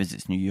World when he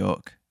visits New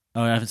York.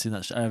 Oh, I haven't seen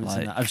that. Seen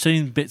that. I've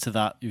seen bits of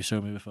that you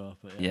showed me before.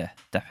 But yeah,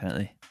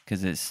 definitely,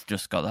 because it's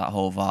just got that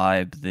whole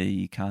vibe.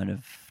 The kind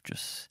of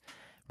just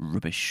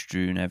rubbish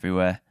strewn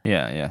everywhere.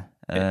 Yeah.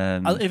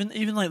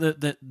 Even like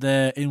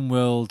the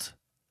in-world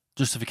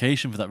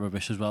justification for that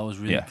rubbish as well was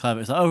really clever.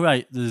 It's like, oh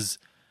right, there's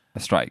a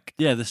strike.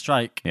 Yeah, the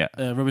strike. Yeah,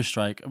 rubbish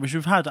strike, which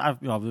we've had.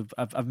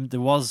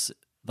 There was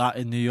that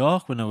in New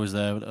York when I was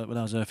there. When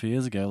I was there a few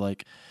years ago,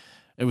 like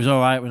it was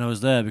all right when I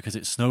was there because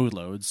it snowed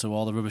loads, so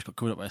all the rubbish got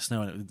covered up by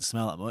snow and it didn't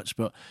smell that much.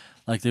 But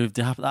like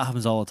that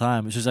happens all the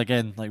time, which is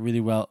again like really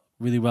well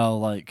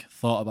like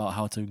thought about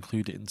how to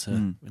include it into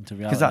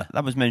reality. Because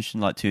that was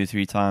mentioned like 2 or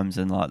 3 times,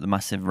 and like the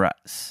massive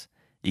rats,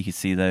 you could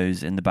see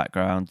those in the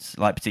background,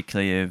 like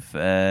particularly of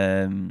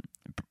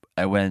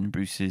when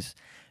Bruce's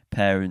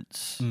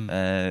parents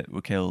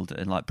were killed,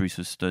 and like Bruce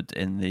was stood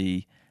in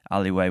the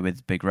alleyway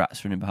with big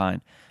rats running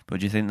behind. But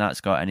do you think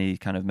that's got any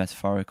kind of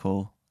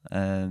metaphorical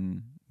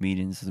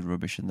meanings of the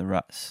rubbish and the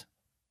rats?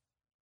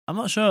 I'm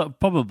not sure.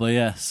 Probably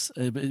yes,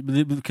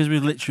 because we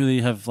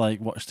literally have like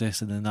watched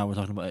this, and then now we're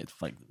talking about it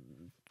like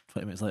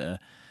 20 minutes later.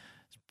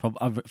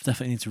 I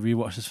definitely need to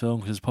rewatch this film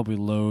because there's probably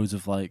loads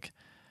of like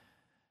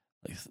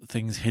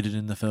things hidden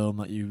in the film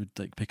that you would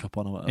like pick up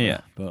on or whatever.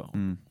 Yeah, but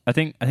I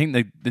think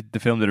the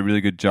film did a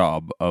really good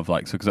job of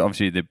like, so because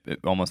obviously it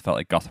almost felt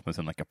like Gotham was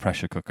in like a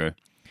pressure cooker,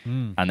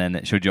 and then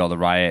it showed you all the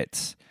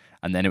riots,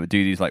 and then it would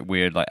do these like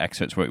weird like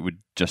excerpts where it would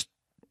just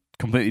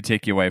completely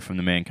take you away from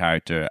the main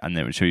character, and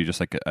then it would show you just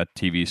like a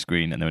TV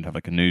screen, and they would have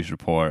like a news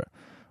report,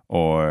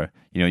 or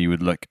you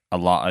would look a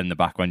lot in the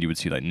background, you would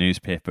see like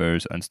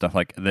newspapers and stuff.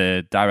 Like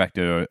the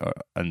director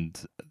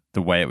and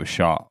the way it was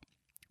shot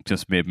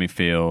just made me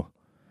feel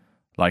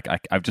like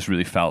I've just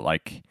really felt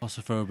like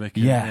claustrophobic.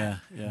 Yeah,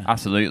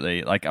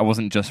 absolutely. Like I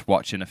wasn't just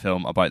watching a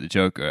film about the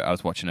Joker, I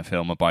was watching a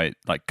film about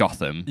like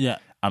Gotham. Yeah.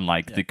 And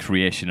like the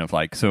creation of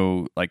like,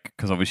 so like,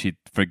 because obviously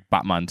for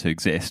Batman to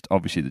exist,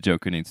 obviously the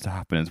Joker needs to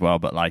happen as well,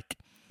 but like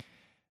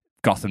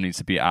Gotham needs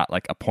to be at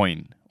like a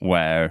point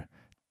where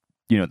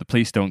the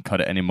police don't cut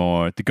it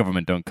anymore, the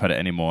government don't cut it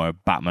anymore,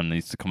 Batman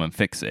needs to come and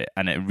fix it.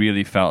 And it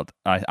really felt,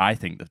 I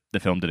think that the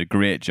film did a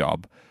great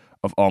job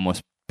of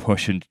almost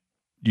pushing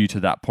you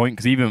to that point,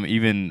 because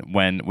even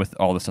when with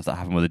all the stuff that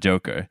happened with the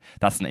Joker,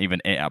 that's not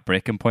even it at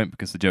breaking point,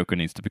 because the Joker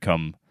needs to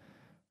become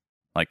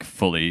like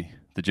fully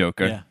the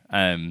Joker.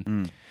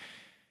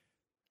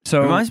 So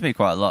it reminds me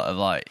quite a lot of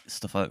like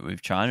stuff like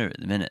with China at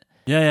the minute.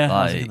 Yeah, like,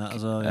 I was thinking that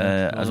as well.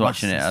 Yeah. I was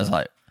watching it. I was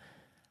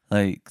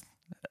like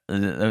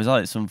there was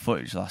like some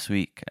footage last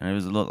week, and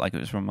it looked like it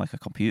was from like a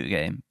computer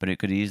game, but it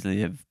could easily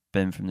have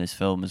been from this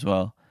film as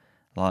well.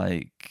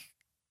 Like,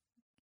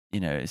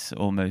 it's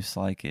almost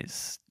like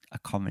it's a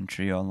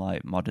commentary on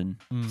like modern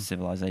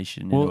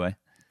civilization in a way.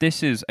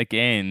 This is a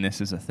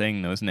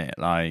thing though, isn't it?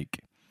 Like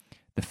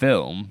the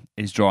film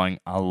is drawing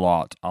a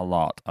lot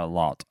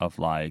of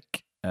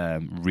like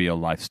real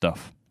life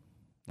stuff,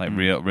 like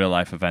real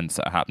life events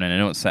that are happening. I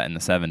know it's set in the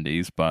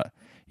 70s, but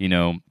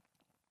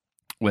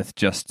with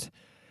just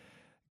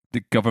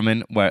the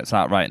government where it's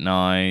at right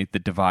now, the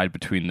divide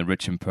between the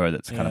rich and poor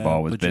that's kind of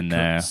always been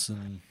there,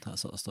 and that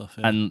sort of stuff,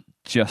 and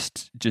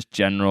just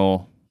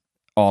general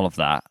all of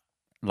that.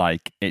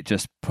 Like it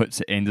just puts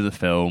it into the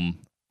film,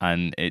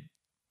 and it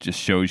just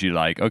shows you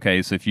like,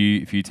 okay, so if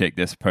you take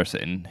this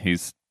person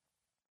who's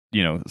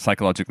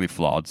psychologically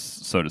flawed,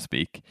 so to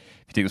speak,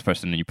 if you take this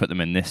person and you put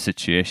them in this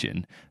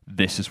situation,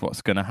 this is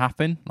what's going to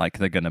happen. Like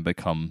they're going to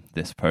become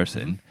this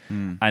person.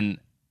 And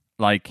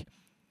like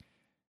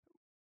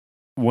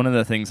one of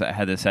the things that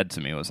Heather said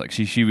to me was like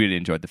she really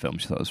enjoyed the film.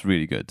 She thought it was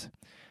really good.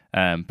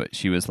 But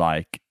she was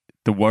like,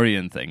 the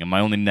worrying thing and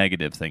my only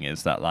negative thing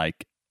is that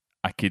like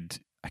I could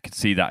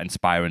see that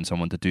inspiring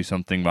someone to do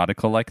something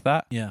radical like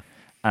that. Yeah.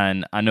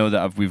 And I know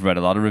that we've read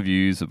a lot of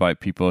reviews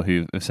about people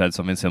who have said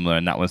something similar,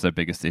 and that was their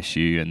biggest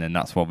issue. And then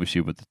that's obviously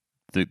with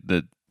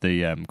the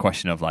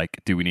question of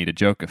like, do we need a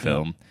Joker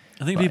film?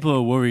 I think people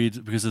are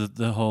worried because of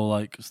the whole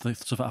like stuff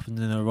that happened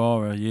in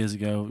Aurora years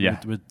ago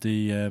with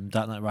the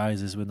Dark Knight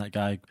Rises when that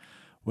guy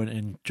went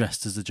in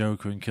dressed as the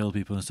Joker and killed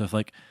people and stuff.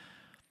 Like,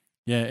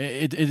 yeah,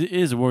 it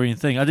is a worrying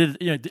thing.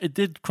 It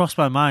did cross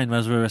my mind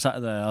as we were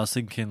sat there. I was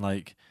thinking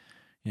like,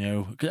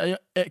 it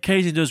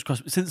occasionally does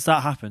cross since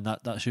that happened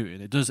that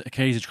shooting. It does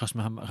occasionally cross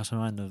my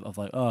mind of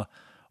like, oh,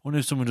 I wonder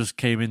if someone just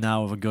came in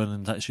now with a gun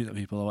and started shooting at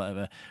people or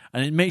whatever.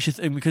 And it makes you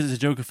think, because it's a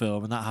Joker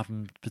film and that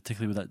happened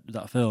particularly with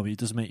that film, it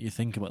does make you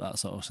think about that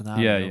sort of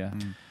scenario. Yeah.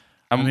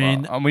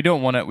 And we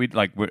don't want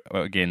to.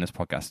 Again, this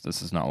podcast.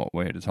 This is not what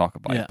we're here to talk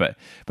about. Yeah.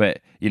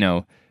 But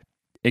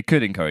it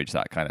could encourage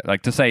that kind of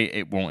like to say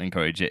it won't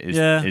encourage it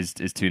is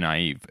too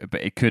naive.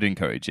 But it could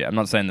encourage it. I'm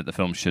not saying that the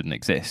film shouldn't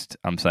exist.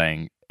 I'm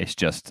saying it's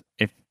just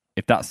if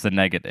that's the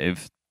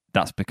negative.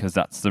 That's because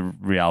that's the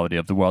reality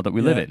of the world that we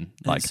live in.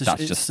 Like it's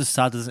that's just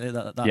sad, isn't it?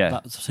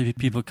 That so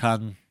people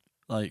can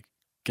want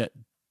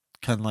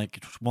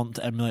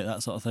to emulate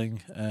that sort of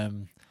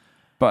thing.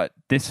 But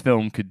this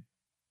film could,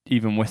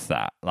 even with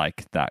that,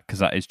 because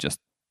that is just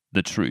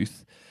the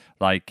truth.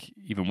 Like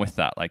even with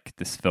that, like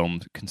this film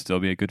can still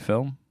be a good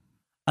film.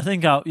 I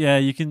think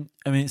you can.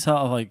 I mean, it's sort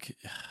of like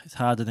it's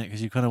hard, isn't it?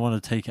 Because you kind of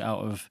want to take it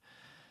out of.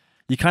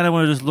 You kind of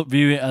want to just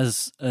view it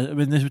as.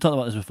 We talked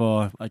about this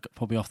before, like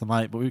probably off the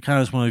mic, but we kind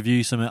of just want to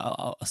view something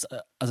as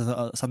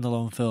a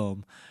standalone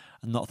film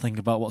and not think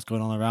about what's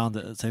going on around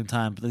it at the same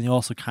time. But then you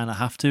also kind of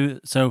have to.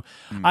 So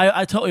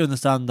I totally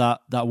understand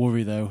that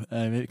worry though.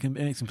 It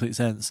makes complete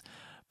sense.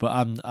 But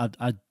I'm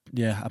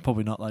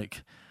probably not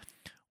like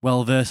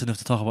well versed enough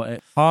to talk about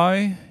it.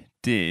 How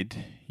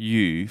did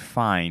you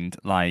find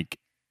like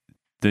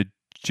the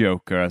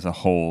Joker as a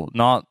whole,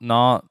 not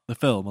the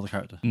film or the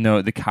character?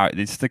 No, the character.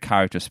 It's the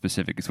character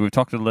specific. So we've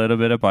talked a little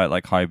bit about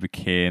like how he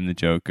became the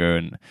Joker,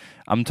 and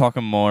I'm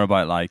talking more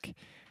about like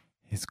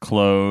his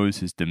clothes,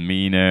 his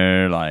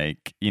demeanor,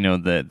 like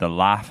the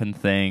laughing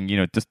thing.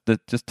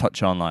 Just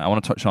touch on like I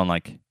want to touch on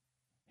like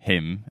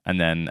him,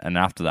 and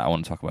after that I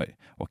want to talk about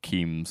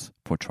Joaquin's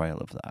portrayal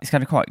of that. It's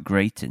kind of quite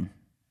grating,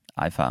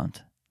 I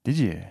found. Did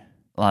you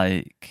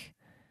like?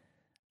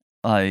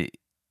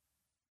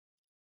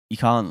 You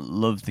can't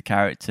love the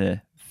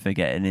character for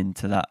getting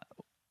into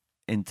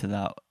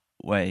that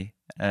way.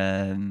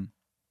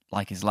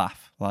 Like his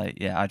laugh. Like,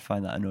 yeah, I'd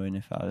find that annoying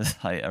if I was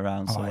like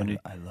around someone who.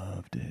 I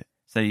loved it.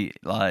 So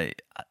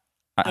like.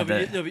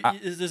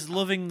 There's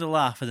loving the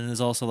laugh, and then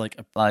there's also like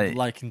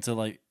liking to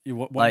like.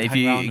 Like if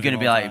you're going to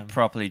be like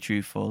properly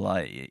truthful,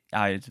 like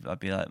I'd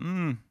be like,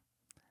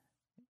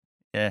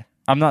 yeah.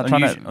 I'm not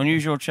trying to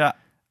unusual chat.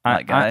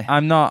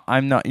 I'm not.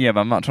 Yeah, but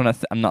I'm not trying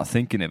to. I'm not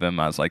thinking of him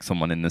as like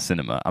someone in the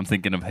cinema. I'm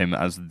thinking of him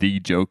as the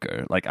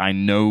Joker. Like I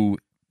know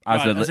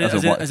as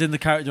in the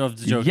character of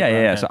the Joker. Yeah.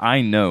 Okay. So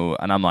I know,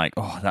 and I'm like,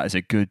 oh, that is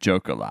a good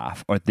Joker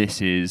laugh, or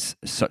this is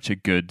such a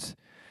good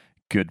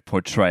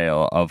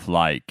portrayal of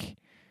like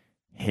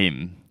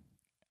him.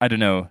 I don't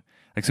know.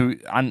 Like so,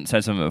 Ant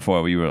said something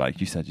before where you were like,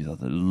 you said you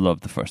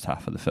loved the first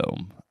half of the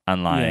film,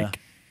 and like. Yeah.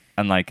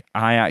 And like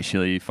I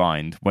actually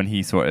find when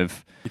he sort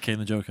of became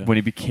the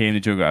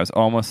Joker, I was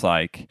almost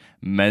like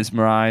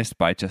mesmerized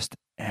by just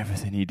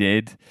everything he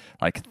did,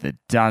 like the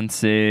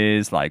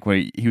dances, like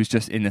where he was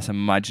just in this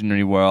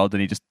imaginary world and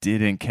he just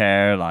didn't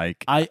care.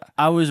 Like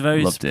I was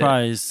very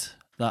surprised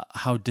that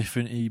how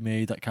different he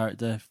made that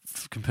character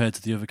compared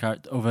to the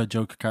other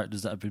Joker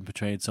characters that have been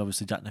portrayed. So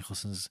obviously Jack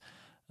Nicholson's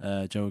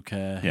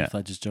Joker, Heath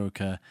Ledger's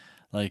Joker,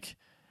 like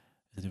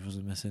it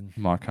wasn't missing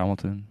Mark Hamill.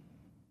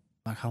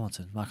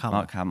 So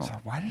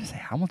why did I say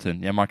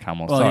Hamilton? Yeah, Mark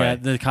Hamill. Oh, sorry. yeah,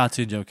 the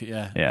cartoon Joker.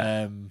 Yeah.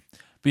 Yeah.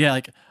 But yeah,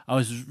 like I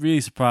was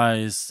really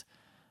surprised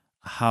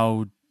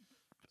how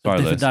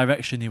different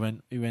direction he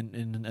went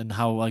in, and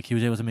how like he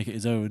was able to make it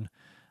his own.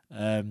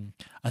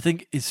 I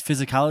think his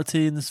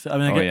physicality in this. I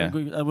mean,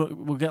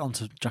 we'll get on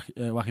to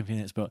Joaquin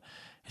Phoenix, but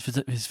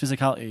his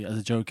physicality as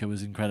a Joker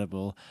was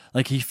incredible.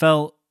 Like he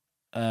felt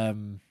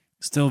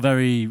still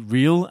very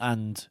real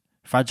and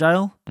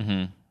fragile.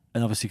 Mm-hmm.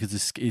 And obviously,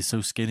 because he's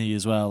so skinny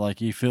as well, like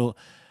you feel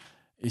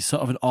he's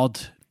sort of an odd.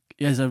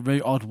 He has a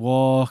very odd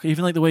walk,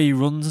 even like the way he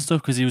runs and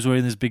stuff. Because he was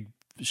wearing these big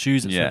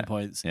shoes at certain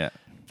points. Yeah,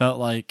 felt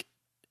like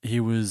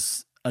he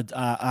was an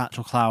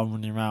actual clown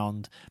running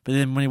around. But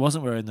then when he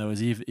wasn't wearing those,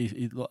 he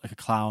looked like a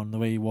clown. The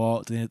way he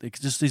walked, and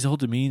just his whole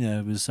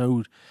demeanor was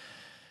so.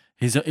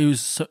 He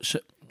was such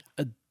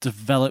a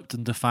developed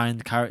and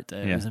defined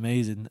character. It was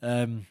amazing.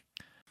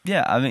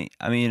 Yeah, I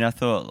mean, I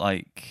thought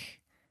like.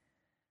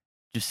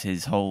 Just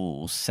his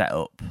whole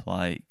setup,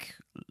 like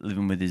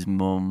living with his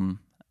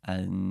mum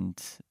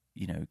and,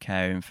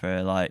 caring for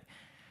her. Like,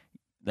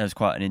 there was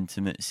quite an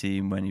intimate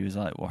scene when he was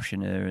like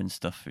washing her and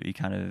stuff. He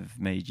kind of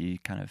made you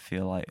kind of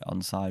feel like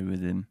on side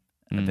with him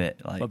a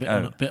bit, like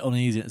a bit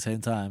uneasy at the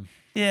same time.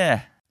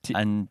 Yeah,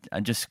 and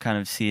just kind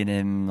of seeing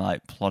him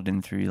like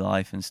plodding through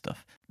life and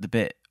stuff. The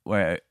bit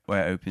where it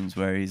opens,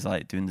 where he's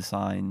like doing the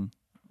sign,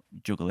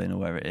 juggling or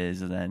whatever it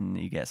is, and then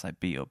he gets like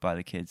beat up by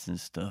the kids and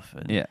stuff.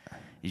 And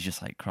he's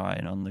just like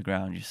crying on the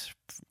ground. Just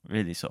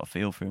really sort of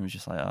feel for him. It's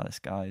just like, oh, this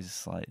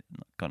guy's like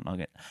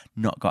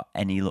not got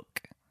any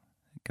luck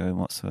going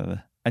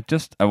whatsoever.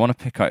 I want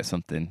to pick out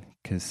something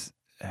because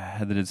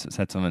Heather did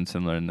said something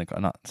similar in the car,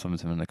 not something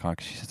similar in the car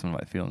because she said something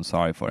about feeling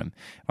sorry for him.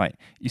 Right,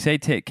 you say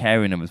take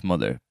caring of his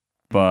mother,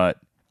 but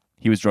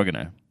he was drugging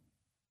her.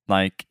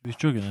 Like He was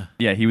drugging her.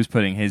 Yeah, he was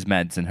putting his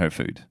meds in her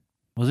food.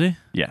 Was he?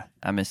 Yeah,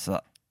 I missed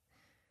that.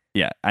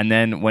 yeah, and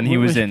then when he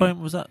was Which in, point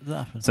was that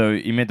happened? so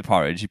he made the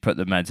porridge. He put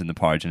the meds in the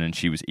porridge, and then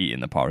she was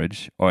eating the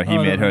porridge, or he Oh, I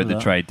made don't her remember the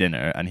that. tray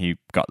dinner, and he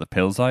got the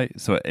pills out.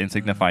 So it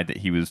signified that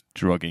he was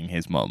drugging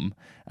his mum.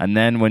 And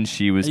then when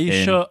she was Are you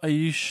in, sure? Are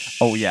you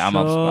sure? oh yeah,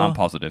 I'm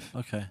positive.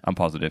 Okay. I'm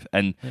positive.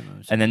 And Didn't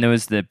remember. then there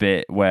was the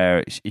bit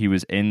where he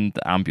was in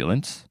the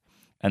ambulance,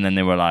 and then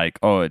they were like,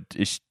 "Oh,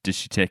 does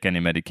she take any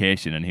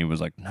medication?" And he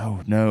was like,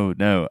 "No, no,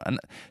 no."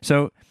 And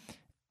so,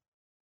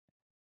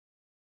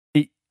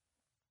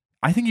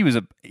 I think he was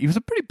a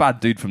pretty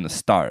bad dude from the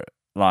start.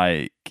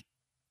 Like,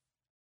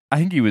 I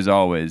think he was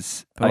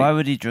always. But why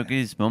would he drug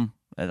his mum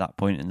at that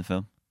point in the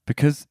film?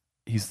 Because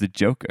he's the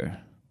Joker.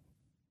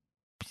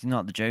 He's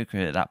not the Joker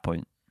at that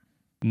point.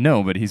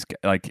 No, but he's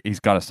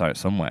got to start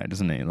somewhere,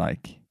 doesn't he?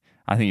 Like,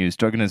 I think he was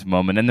drugging his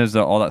mum, and then there's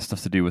all that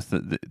stuff to do with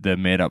the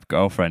made up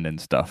girlfriend and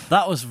stuff.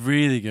 That was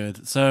really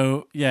good.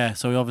 So yeah,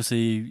 so he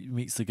obviously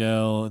meets the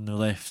girl in the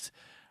lift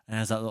and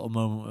has that little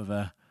moment with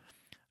her,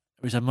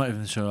 which I'm not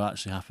even sure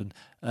actually happened.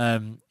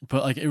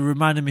 But like it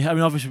reminded me. I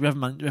mean, obviously we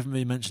haven't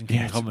really mentioned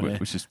King of Comedy,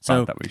 which is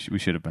so bad that we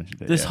should have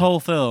mentioned it. this yeah. whole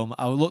film,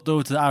 I looked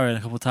over to Aaron a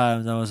couple of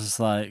times and I was just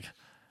like,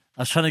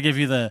 I was trying to give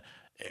you the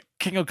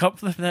King of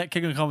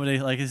Comedy.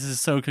 Like this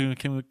is so King of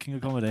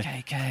Comedy.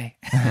 KK.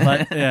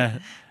 Like yeah.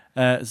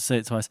 Say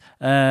it twice.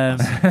 But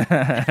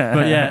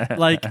yeah,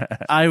 like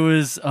I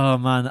was. Oh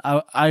man,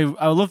 I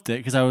loved it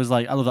because I was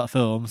like, I love that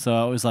film, so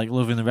I was like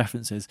loving the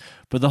references.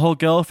 But the whole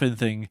girlfriend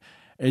thing,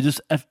 it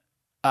just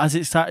as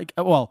it started.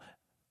 Well,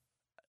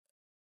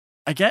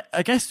 I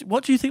guess.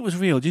 What do you think was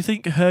real? Do you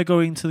think her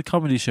going to the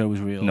comedy show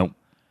was real? No.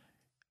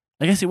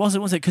 I guess it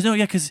wasn't, was it?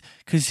 Because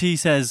because she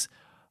says,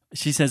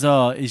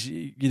 "Oh, is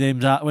your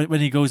name's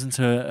when he goes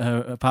into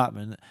her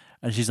apartment,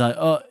 and she's like,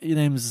 "Oh, your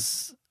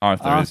name's."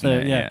 Arthur, isn't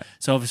it? Yeah.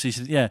 So obviously,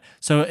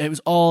 so it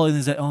was all in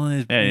his head,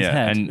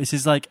 And which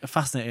is like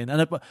fascinating. And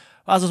as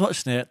I was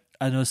watching it,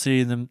 and I was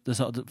seeing the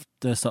sort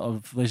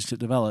of relationship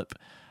develop,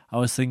 I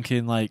was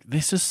thinking like,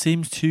 this just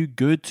seems too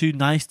good, too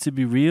nice to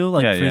be real.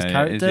 Like for his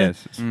character,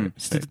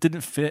 it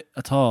didn't fit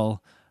at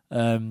all.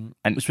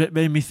 Which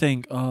made me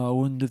think, oh, I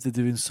wonder if they're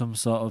doing some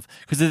sort of,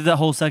 because they did that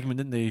whole segment,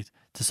 didn't they,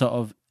 to sort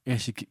of.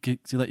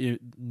 To let you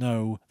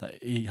know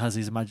that he has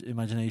his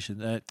imagination,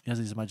 he has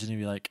his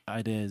imaginary like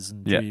ideas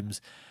and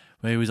dreams.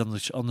 Where he was on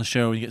the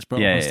show and he gets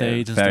brought up on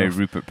stage and very stuff.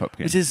 Rupert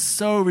Pupkin. Which is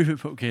so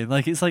Rupert Pupkin.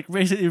 Like it's like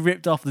basically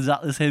ripped off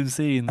exactly the same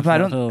scene. But I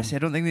don't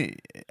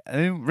think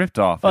they ripped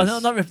off. Oh, no,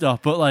 not ripped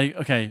off, but like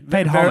okay,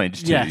 paid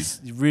homage to.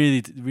 Yes,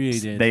 really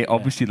did. They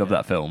obviously love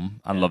that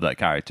film and love that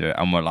character,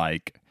 and were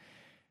like,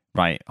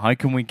 right, how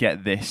can we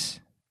get this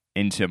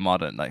into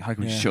modern? Like, how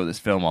can we show this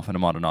film off in a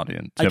modern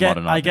audience?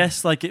 I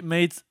guess like it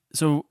made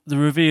so the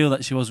reveal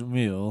that she wasn't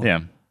real.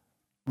 Yeah.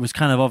 Was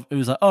kind of it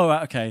was like, oh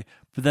right, okay,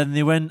 but then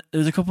there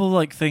was a couple of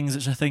like things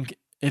which I think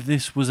if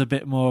this was a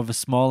bit more of a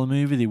smaller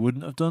movie they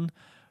wouldn't have done,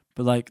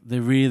 but like they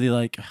really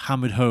like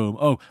hammered home.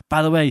 Oh,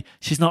 by the way,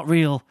 she's not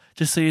real.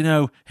 Just so you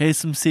know, here's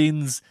some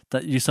scenes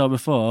that you saw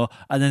before,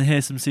 and then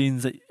here's some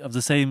scenes of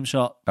the same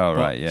shot. Oh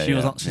right, yeah,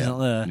 she's not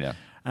there. Yeah.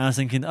 And I was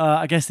thinking,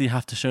 I guess they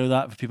have to show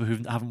that for people who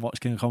haven't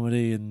watched King of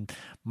Comedy and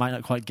might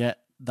not quite get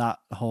that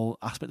whole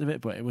aspect of it,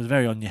 but it was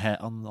very on your head,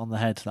 on the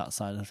head, that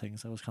side of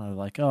things. So I was kind of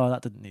like, oh,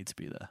 that didn't need to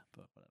be there.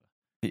 But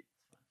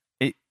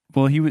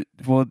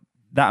whatever.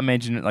 That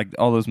imagine like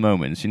all those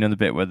moments, you know, the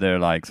bit where they're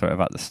like sort of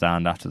at the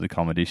stand after the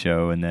comedy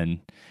show, and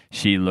then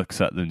she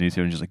looks at the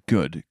newspaper and she's like,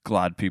 "Good,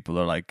 glad people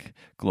are like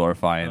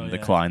glorifying the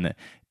Klein." That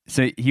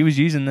so he was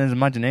using his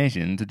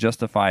imagination to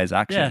justify his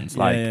actions.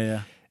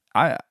 I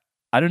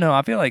don't know.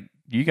 I feel like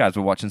you guys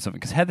were watching something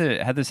because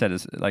Heather said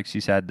like she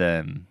said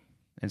in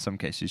some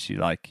cases she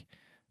like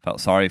felt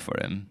sorry for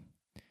him,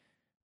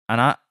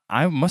 and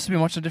I must have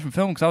been watching a different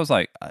film because I was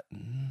like,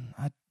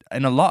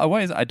 in a lot of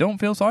ways, I don't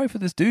feel sorry for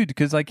this dude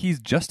because like he's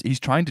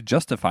trying to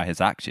justify his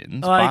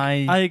actions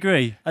by. I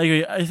agree.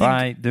 I think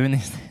by doing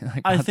these things.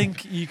 Like I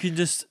think you can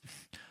just.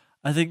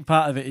 I think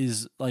part of it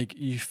is like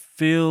you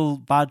feel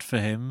bad for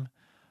him,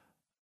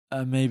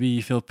 and maybe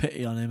you feel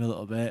pity on him a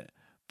little bit,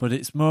 but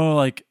it's more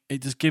like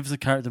it just gives the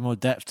character more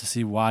depth to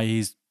see why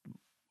he's.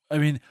 I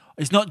mean,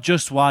 it's not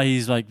just why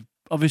he's like.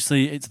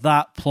 Obviously, it's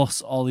that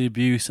plus all the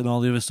abuse and all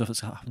the other stuff that's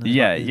happening.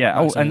 Yeah.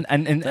 Oh, and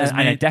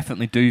I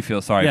definitely do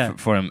feel sorry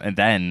for him. And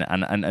then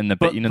and the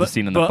bit, the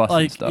scene on the bus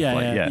like, and stuff.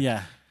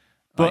 Yeah.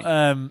 But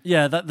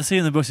the scene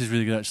on the bus is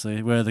really good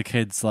actually, where the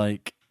kid's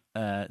like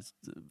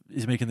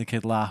is making the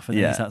kid laugh and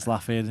then he starts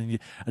laughing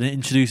and it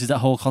introduces that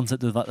whole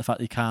concept of like the fact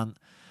that he can't.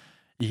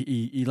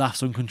 He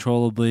laughs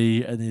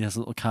uncontrollably and he has a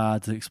little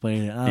card to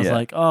explain it. And I was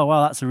like, oh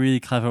wow, that's a really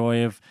clever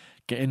way of.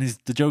 Getting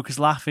the Joker's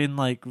laughing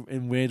like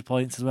in weird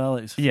points as well.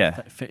 It's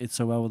fitted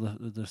so well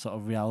with the sort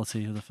of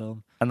reality of the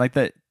film. And like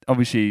that,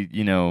 obviously,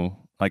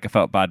 like I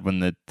felt bad when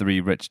the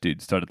three rich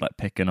dudes started like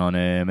picking on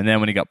him, and then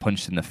when he got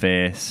punched in the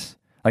face,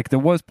 Like there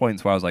was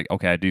points where I was like,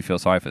 okay, I do feel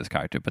sorry for this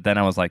character, but then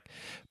I was like,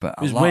 but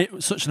it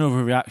was such an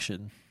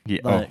overreaction,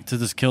 to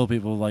just kill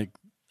people. Like,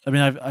 I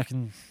mean, I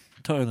can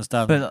totally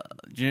understand. But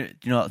do you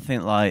not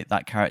think like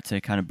that character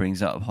kind of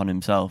brings that upon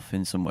himself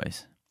in some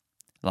ways?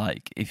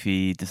 Like if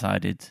he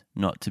decided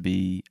not to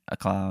be a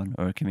clown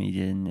or a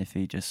comedian, if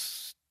he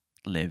just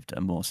lived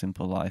a more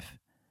simple life.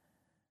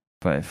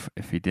 But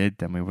if he did,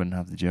 then we wouldn't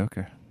have the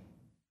Joker.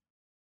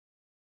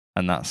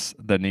 And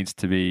there needs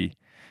to be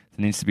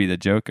the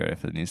Joker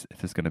if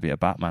there's going to be a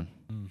Batman.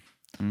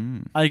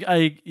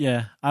 I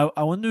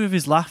wonder if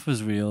his laugh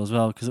was real as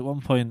well, because at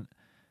one point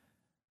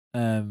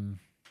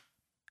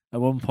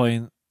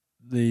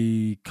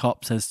the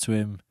cop says to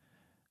him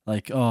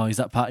like, "Oh, is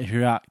that part of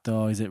your act,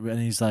 or is it?" And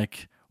he's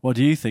like, "What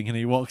do you think?" And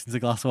he walks into the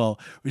glass wall,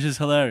 which is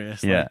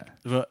hilarious. Yeah,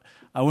 but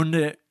I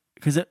wonder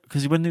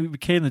because when he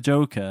became the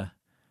Joker,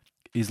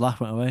 his laugh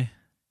went away.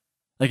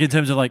 Like in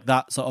terms of like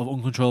that sort of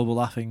uncontrollable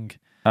laughing.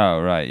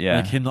 Oh right, yeah.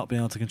 Like him not being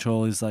able to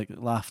control his like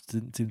laugh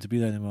didn't seem to be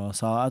there anymore.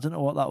 So I don't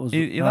know what that was.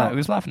 He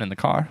was laughing in the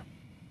car.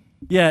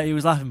 Yeah, he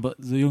was laughing, but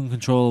the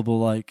uncontrollable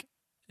like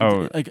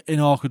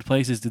in awkward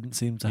places didn't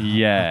seem to.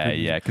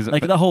 Yeah, because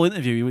like that whole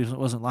interview, he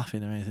wasn't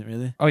laughing or anything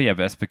really. Oh yeah,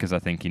 but that's because I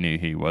think he knew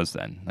who he was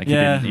then. Like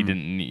he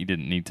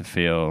didn't need to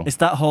feel. It's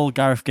that whole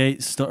Gareth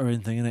Gates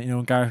stuttering thing, isn't it? You know,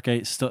 when Gareth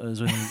Gates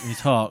stutters when he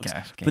talks,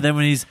 but then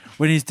when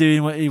he's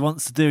doing what he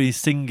wants to do, he's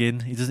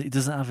singing. He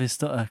doesn't have his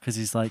stutter because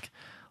he's like.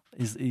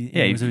 He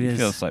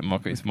feels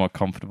like he's more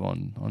comfortable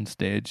on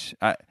stage.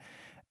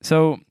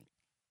 So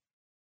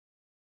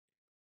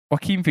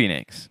Joaquin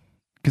Phoenix,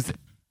 because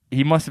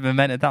he must have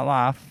invented that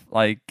laugh.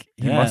 Like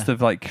he must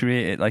have like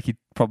created. Like he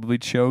probably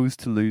chose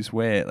to lose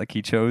weight. Like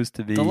he chose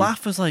to be. The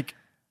laugh was like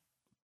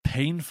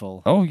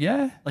painful. Oh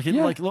yeah, like it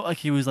like looked like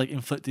he was like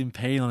inflicting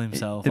pain on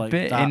himself. The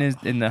bit in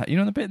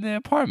the bit in the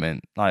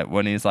apartment, like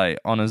when he's like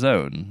on his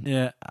own.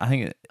 Yeah, I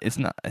think it's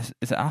not. Is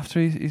it after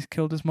he's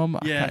killed his mum?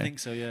 Yeah, I think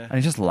so. Yeah, and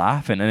he's just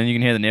laughing, and then you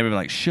can hear the neighbor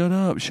like, "Shut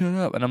up, shut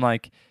up," and I'm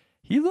like,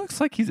 he looks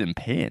like he's in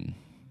pain.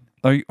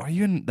 Are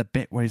you in the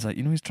bit where he's like,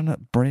 he's trying to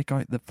break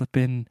out the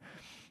flipping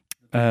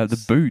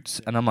the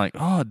boots, and I'm like,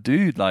 oh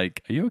dude,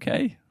 like, are you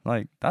okay?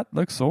 Like that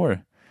looks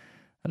sore.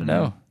 I don't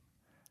know.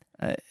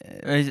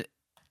 Is it?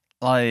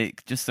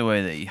 Like, just the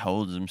way that he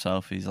holds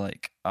himself, he's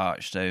like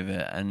arched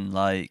over, and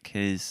like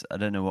his, I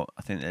don't know what,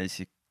 I think there's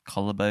his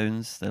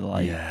collarbones, they're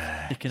like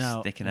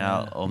sticking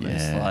out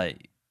almost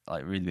like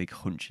really big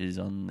hunches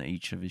on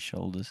each of his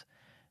shoulders.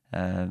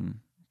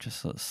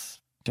 Just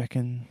looks. Do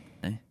you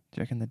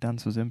reckon the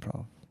dance was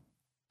improv?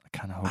 I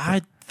kind of hope.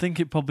 I think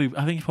he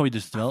probably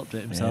just developed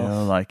it himself. Yeah,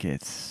 like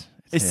it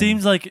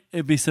seems like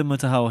it'd be similar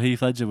to how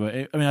Heath Ledger were.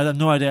 I mean, I have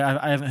no idea.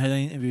 I haven't heard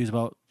any interviews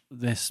about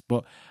this,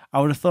 but I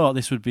would have thought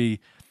this would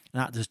be an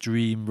actor's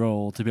dream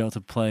role to be able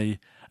to play.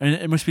 I mean,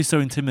 it must be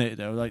so intimidating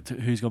though, like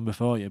who's gone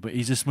before you. But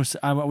he just must.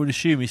 I would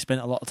assume he spent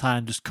a lot of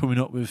time just coming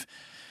up with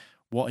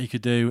what he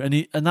could do,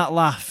 and that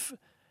laugh,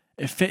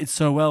 it fitted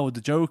so well with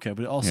the Joker,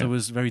 but it also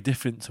was very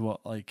different to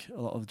what like a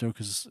lot of the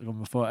Jokers have gone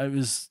before. It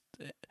was,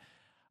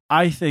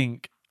 I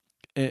think,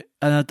 it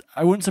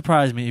wouldn't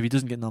surprise me if he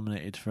doesn't get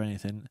nominated for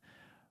anything,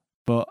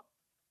 but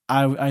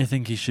I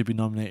think he should be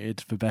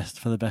nominated for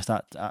the best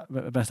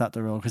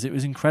actor role because it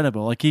was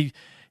incredible. Like he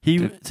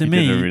did a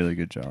really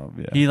good job.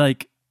 Yeah, he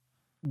like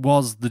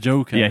was the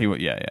Joker. Yeah,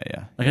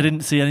 Like I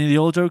didn't see any of the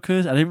old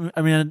Jokers. I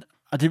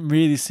didn't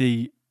really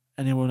see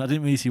anyone. I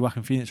didn't really see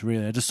Joaquin Phoenix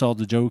really. I just saw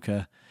the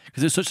Joker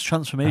because it's such a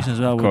transformation as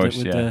well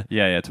with the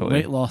totally.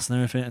 weight loss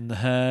and everything and the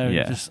hair.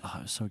 Yeah, it was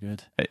so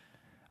good.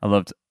 I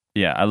loved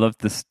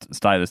this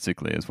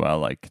stylistically as well,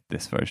 like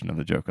this version of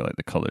the Joker, like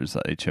the colours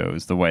that they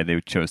chose, the way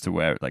they chose to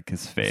wear it, like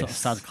his face. Sort of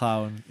sad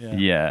clown.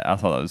 Yeah, I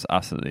thought that was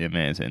absolutely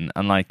amazing.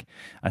 And like,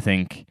 I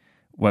think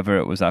whether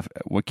it was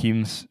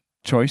Joaquin's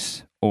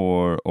choice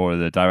or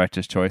the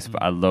director's choice,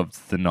 but I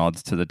loved the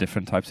nods to the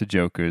different types of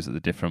Jokers at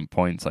the different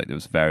points. Like there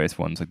was various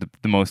ones, like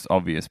the most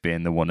obvious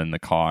being the one in the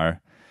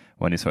car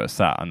when he sort of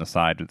sat on the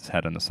side with his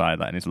head on the side,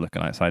 like, and he's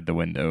looking outside the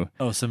window.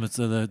 Oh, similar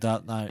to the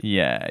Dark Knight.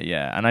 Yeah.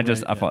 And I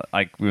thought,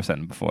 like we were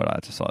saying before, I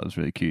just thought it was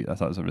really cute. I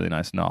thought it was a really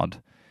nice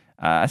nod.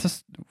 It's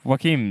just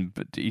Joaquin,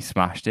 but he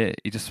smashed it.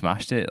 He just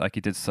smashed it. Like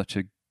he did such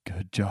a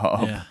good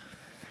job. Yeah.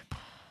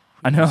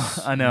 I know.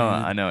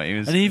 He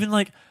was, and even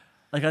like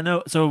I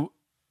know. So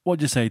what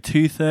did you say?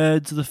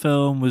 2/3 of the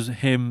film was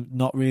him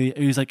not really.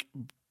 It was like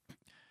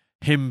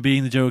him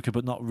being the Joker,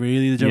 but not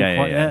really the Joker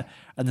quite yet.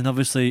 And then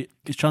obviously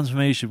his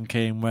transformation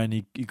came when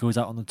he goes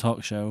out on the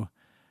talk show,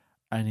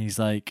 and he's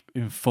like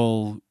in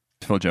full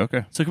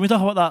Joker. So can we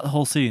talk about that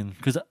whole scene?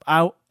 Because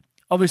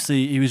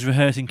obviously he was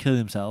rehearsing killing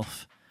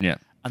himself. Yeah.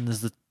 And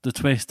there's the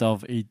twist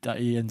of that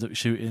he ends up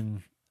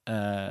shooting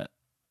Robert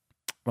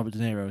De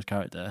Niro's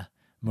character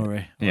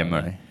Murray. Yeah,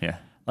 Murray. Yeah.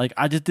 Like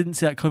I just didn't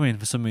see that coming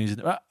for some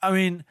reason. I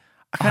mean,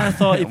 I kind of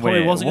thought he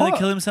probably wasn't going to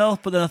kill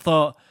himself, but then I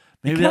thought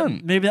maybe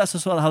that's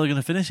just sort of how they're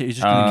going to finish it. He's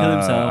just going to kill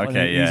himself.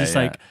 Okay, and he's just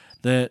like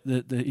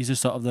he's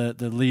just sort of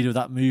the leader of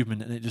that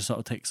movement, and it just sort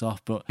of takes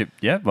off. But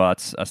yeah, well,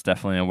 that's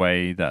definitely a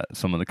way that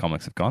some of the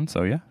comics have gone.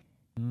 So yeah,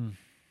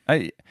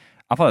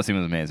 I thought that scene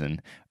was amazing.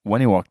 When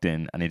he walked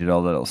in and he did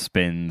all the little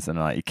spins and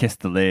like he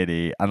kissed the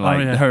lady and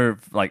like her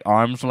like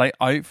arms were like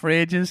out for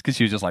ages because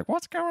she was just like,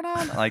 what's going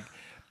on? Like,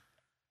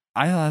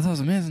 I thought it was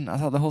amazing. I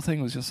thought the whole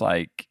thing was just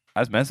like,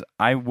 I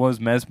was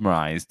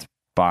mesmerized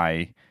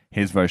by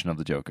his version of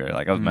the Joker.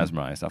 Like, I was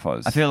mesmerized. I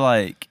feel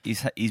like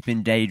he's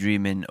been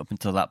daydreaming up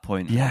until that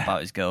point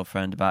about his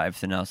girlfriend, about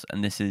everything else,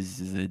 and this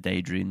is a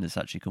daydream that's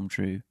actually come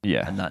true.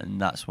 Yeah, and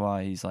that's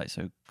why he's like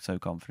so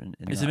confident.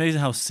 It's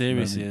amazing how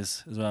serious he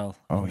is as well.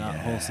 Oh, that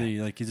whole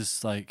scene, like he's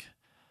just like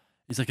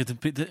he's like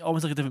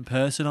almost like a different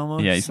person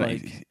almost. Yeah, he's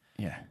like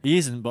he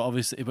isn't, but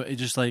obviously, but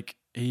it's just like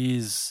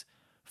he's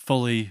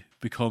fully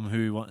become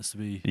who he wants to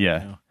be.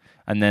 Yeah, you know?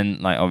 And then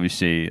like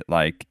obviously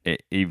like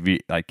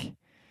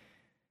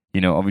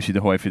obviously the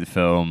whole way through the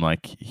film,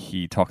 like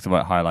he talks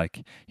about how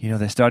like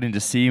they're starting to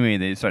see me,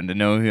 they're starting to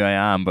know who I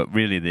am, but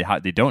really they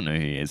don't know who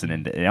he is,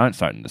 and they aren't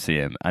starting to see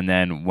him. And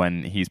then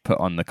when he's put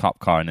on the cop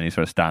car and then he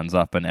sort of stands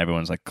up and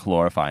everyone's like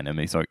glorifying him,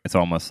 it's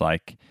almost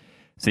like,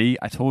 see,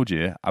 I told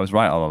you, I was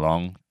right all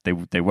along.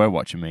 They were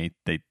watching me.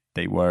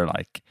 They were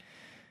like,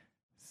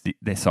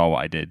 they saw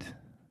what I did.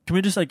 Can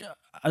we just like,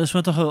 I just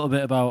want to talk a little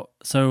bit about,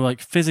 so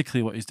like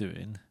physically what he's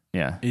doing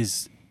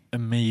is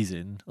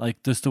amazing.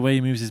 Like just the way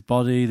he moves his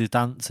body, the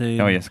dancing.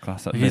 Oh yes,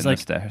 class. That he's like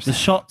the stairs. The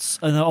shots,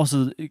 and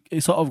also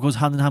it sort of goes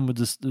hand in hand with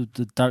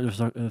the director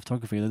of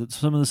photography.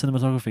 Some of the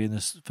cinematography in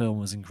this film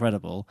was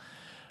incredible,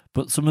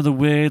 but some of the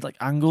weird like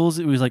angles,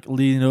 it was like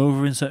leaning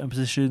over in certain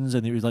positions,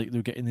 and it was like they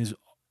were getting these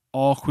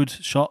awkward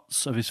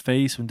shots of his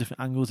face from different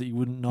angles that you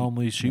wouldn't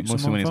normally shoot.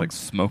 Mostly when he's like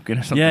smoking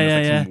or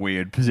something. Some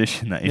weird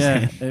position that he's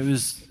in. It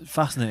was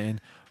fascinating,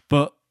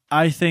 but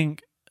I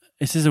think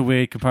this is a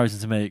weird comparison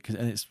to make,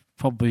 and it's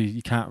probably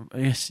you can't.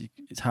 I guess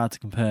it's hard to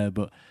compare,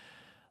 but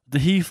the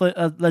Heath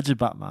Ledger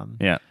Batman.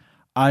 Yeah,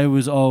 I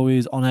was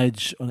always on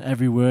edge on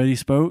every word he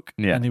spoke.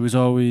 Yeah, and he was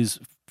always.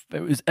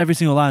 It was every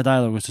single line of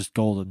dialogue was just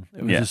golden.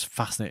 It was just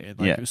fascinating.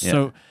 Like, it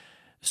was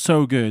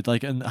so good.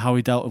 Like, and how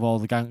he dealt with all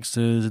the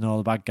gangsters and all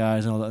the bad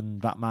guys and all that,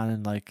 and Batman,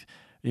 and like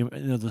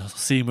the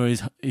scene where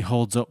he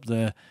holds up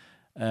the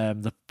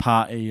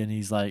party and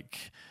he's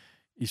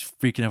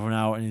freaking everyone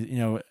out,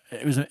 and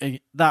it was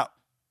that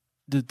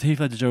the Heath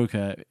Ledger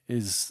Joker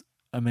is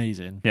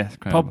amazing. Yeah,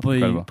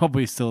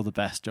 probably still the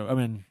best Joker. I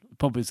mean,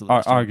 probably still the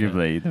best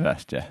arguably Joker. The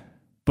best. Yeah,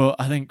 but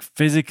I think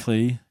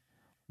physically,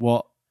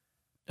 what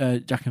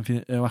Joaquin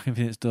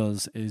Phoenix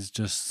does is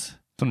just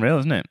it's unreal,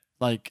 isn't it?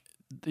 Like,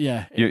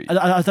 yeah,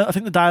 I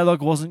think the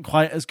dialogue wasn't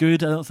quite as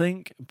good. I don't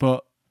think,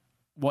 but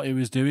what he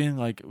was doing,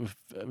 like with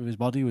his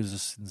body, was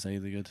just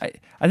insanely good.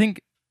 I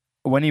think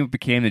when he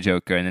became the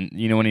Joker, and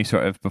then when he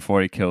sort of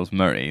before he kills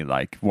Murray,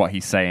 like what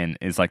he's saying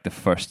is like the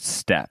first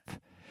step.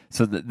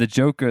 So the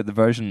Joker, the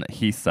version that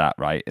he's at,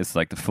 right, is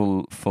like the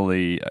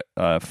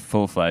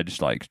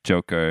full-fledged like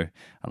Joker,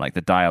 and like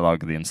the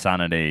dialogue, the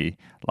insanity,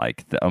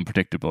 like the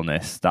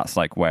unpredictableness. That's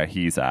like where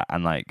he's at,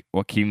 and like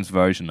Joaquin's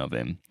version of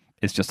him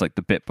is just like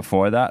the bit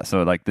before that.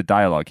 So like the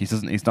dialogue,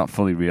 he's not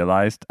fully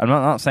realized. I'm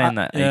not saying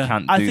that he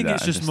can't do that. I think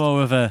it's just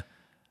more of a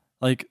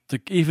like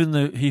even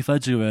the Heath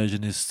Ledger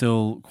version is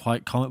still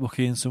quite comic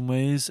booky in some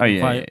ways. Oh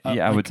yeah,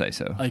 I would say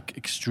so. Like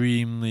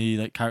extremely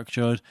like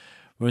caricatured.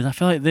 Whereas I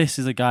feel like this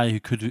is a guy who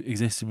could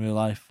exist in real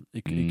life.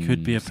 It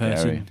could be a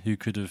person who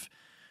could have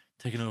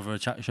taken over a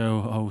chat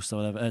show host or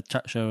whatever, a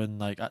chat show, and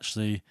like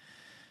actually,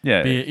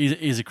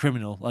 he's a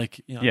criminal.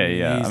 Like I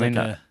mean,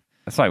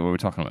 that's like what we were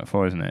talking about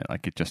before, isn't it?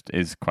 Like it just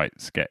is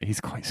quite scary. He's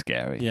quite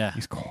scary. Yeah,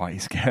 he's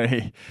quite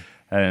scary.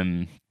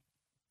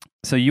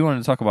 So you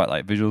wanted to talk about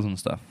like visuals and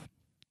stuff.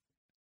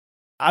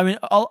 I mean,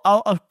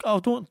 I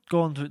don't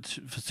go on to it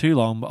for too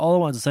long, but all I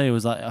wanted to say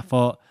was that I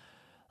thought,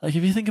 like,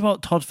 if you think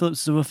about Todd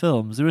Phillips' other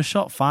films, they were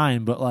shot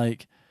fine, but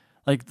like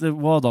the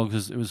War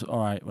Dogs, it was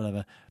all right,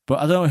 whatever. But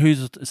I don't know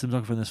who's the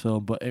cinematographer in this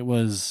film, but it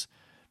was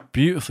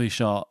beautifully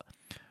shot.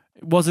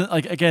 It wasn't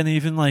like, again,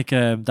 even like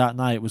Dark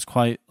Knight was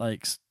quite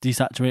like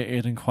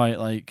desaturated and quite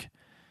like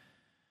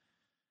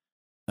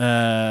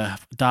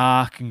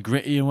dark and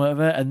gritty and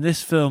whatever. And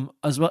this film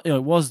as well,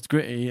 it was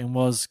gritty and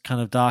was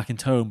kind of dark in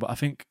tone, but I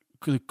think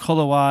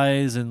color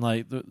wise and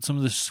like some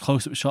of the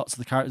close up shots of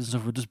the characters and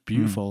stuff were just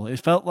beautiful. It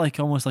felt like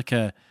almost like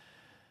a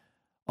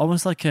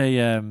what's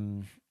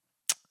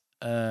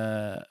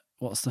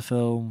the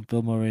film?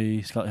 Bill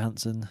Murray, Scarlett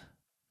Johansson,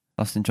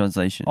 Lost in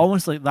Translation.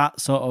 Almost like that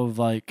sort of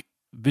like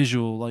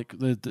visual, like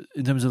the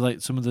in terms of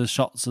like some of the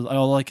shots,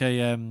 or like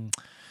a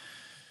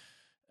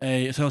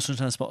Eternal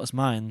Sunshine of the Spotless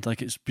Mind.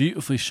 Like it's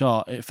beautifully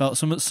shot. It felt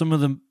some of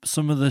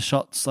the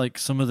shots, like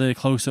some of the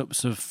close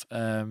ups of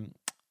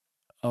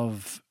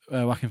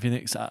Joaquin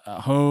Phoenix at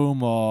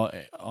home or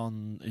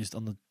on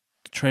the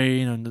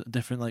train and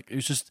different, like it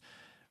was just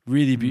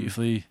really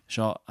beautifully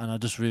shot, and I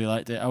just really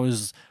liked it. I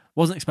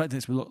wasn't expecting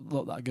it to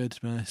look that good,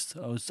 to be honest.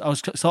 I was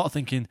sort of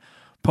thinking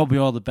probably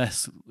all the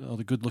best or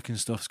the good looking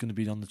stuff's going to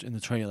be in the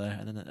trailer,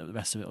 and then the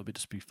rest of it will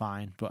just be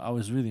fine. But I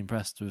was really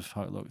impressed with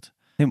how it looked.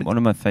 I think one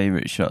of my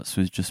favourite shots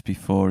was just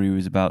before he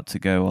was about to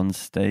go on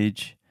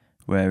stage,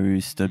 where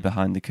he stood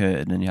behind the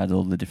curtain and you had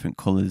all the different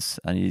colours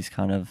and he's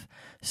kind of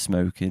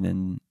smoking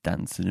and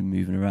dancing and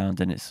moving around,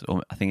 and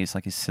I think it's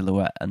like his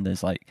silhouette, and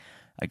there's like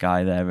a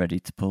guy there ready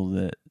to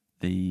pull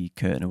the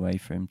curtain away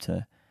for him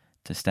to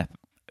step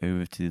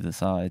over to the other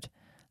side.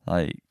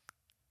 Like,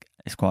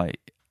 it's quite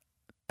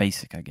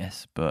basic, I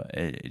guess, but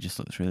it just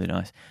looks really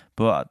nice.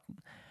 But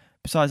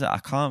besides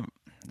that,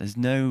 there's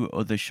no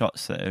other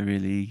shots that are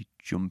really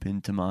jump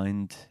into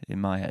mind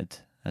in my head.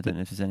 I don't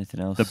know if there's anything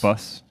else. The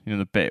bus,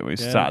 the bit where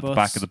he's sat at the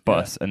back of the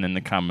bus, and then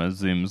the camera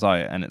zooms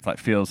out, and it like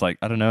feels like,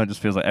 I don't know, it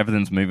just feels like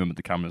everything's moving, but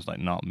the camera's like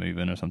not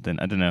moving or something.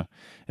 I don't know.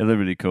 It looked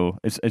really cool.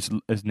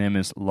 His name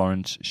is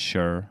Lawrence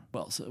Sher.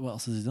 What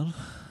else has he done?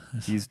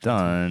 He's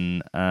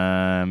done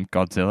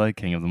Godzilla,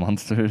 King of the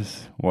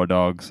Monsters, War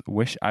Dogs,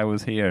 Wish I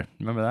Was Here.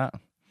 Remember that?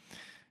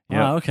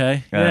 Yep. Oh,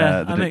 okay.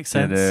 Yeah, that makes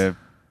sense.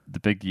 The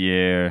Big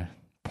Year,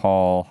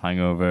 Paul,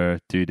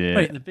 Hangover, Dude.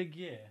 Wait, The Big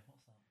Year?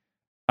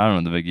 I don't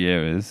know what The Big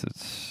Year is.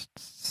 It's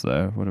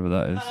whatever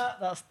that is.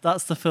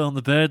 That's the film,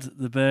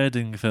 the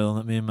birding film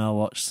that me and Mel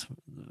watched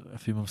a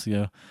few months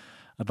ago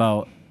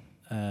about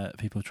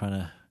people trying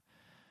to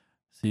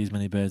see as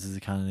many birds as they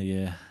can in a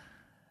year.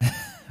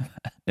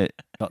 It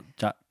got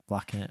Jack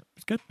Black in it.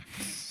 It's good.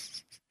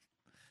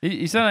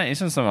 He's done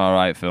some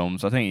alright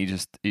films. I think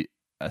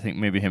I think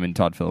maybe him and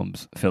Todd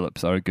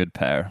Phillips are a good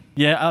pair.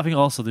 Yeah, I think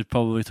also they've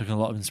probably taken a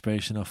lot of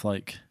inspiration off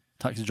like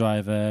Taxi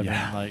Driver and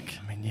like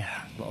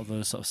a lot of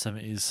those sort of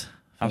 70s films.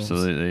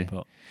 Absolutely.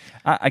 But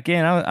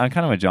again, I'm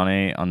kind of a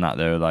Johnny on that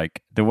though.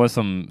 Like, there was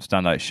some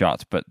standout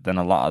shots, but then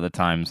a lot of the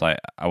times, like,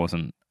 I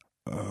wasn't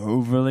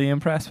overly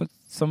impressed with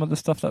some of the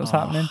stuff that was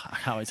happening. I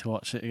can't wait to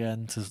watch it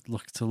again to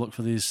look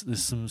for these.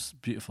 There's some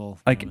beautiful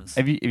moments.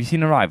 Have you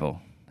seen Arrival?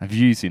 Have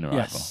you seen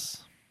Arrival?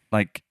 Yes.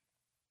 Like,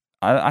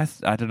 I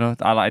don't know.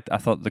 I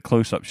thought the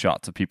close-up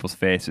shots of people's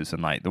faces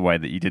and like the way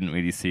that you didn't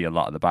really see a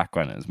lot of the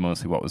background. It was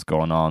mostly what was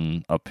going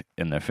on up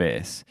in their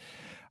face.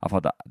 I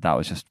thought that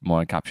was just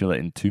more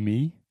encapsulating to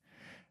me.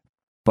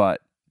 But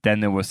then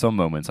there were some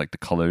moments like the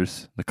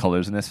colors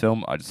in this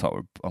film I just thought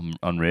were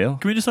unreal.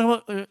 Can we just talk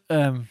about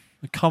the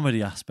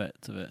comedy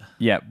aspect of it?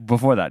 Yeah.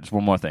 Before that, just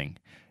one more thing.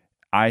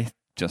 I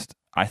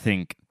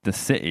think the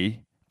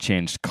city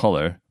changed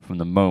color from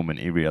the moment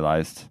he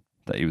realized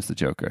that he was the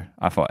Joker.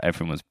 I thought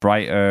everything was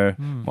brighter,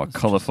 more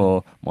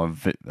colorful, more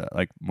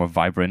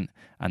vibrant,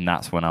 and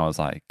that's when I was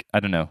like, I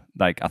don't know,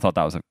 like I thought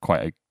that was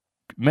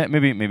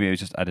maybe it was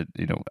just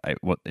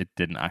it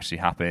didn't actually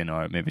happen,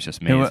 or maybe it's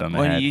just me. What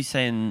are you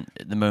saying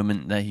at the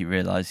moment that he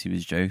realised he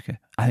was Joker?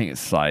 I think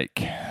it's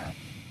like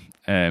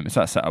it's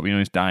that setup.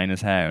 He's dyeing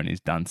his hair and he's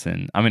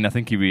dancing. I mean, I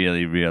think he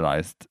really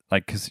realised,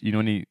 like, because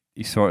when he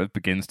sort of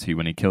begins to,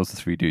 when he kills the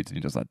three dudes and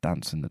he does that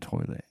dance in the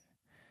toilet.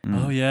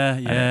 Oh yeah.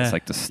 And it's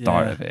like the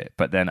start of it.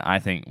 But then I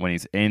think when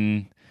he's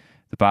in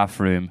the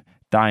bathroom,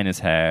 dyeing his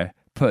hair,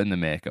 putting the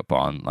makeup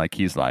on, like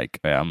he's like,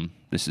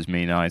 this is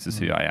me now, this is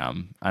who I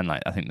am. And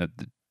like I think that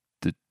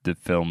the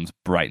film's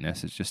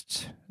brightness is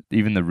just,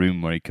 even the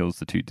room where he kills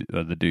the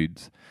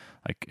dudes,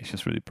 like it's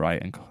just really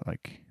bright and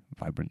like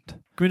vibrant.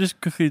 Can we just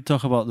quickly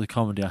talk about the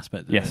comedy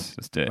aspect of Yes,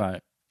 let's do it.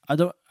 Right. I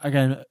don't,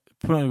 again,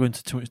 probably not go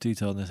into too much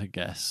detail on this, I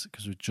guess,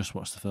 because we just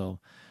watched the film.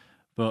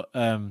 But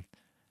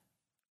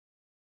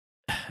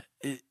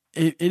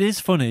it is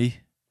funny.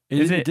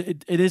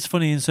 It is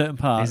funny in certain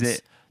parts. Is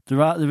it?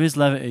 There is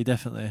levity,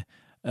 definitely.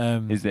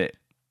 Is it?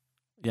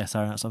 Yeah,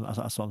 sorry, that's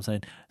what I'm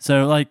saying.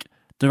 So, like,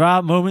 there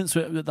are moments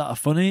that are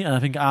funny and I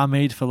think are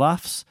made for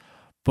laughs,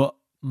 but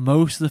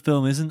most of the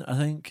film isn't. I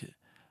think,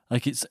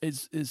 like,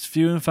 it's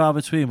few and far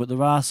between. But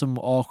there are some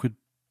awkward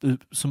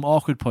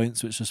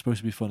points which are supposed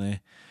to be funny,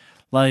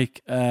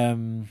 like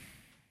when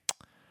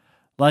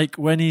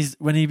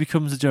he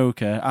becomes a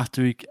Joker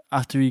after he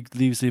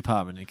leaves the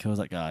apartment, he kills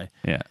that guy.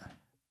 Yeah.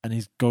 And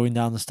he's going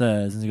down the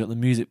stairs, and he's got the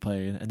music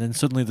playing, and then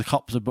suddenly the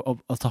cops are up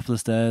on top of the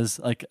stairs,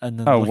 like, and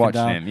then watching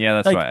down. him. Yeah,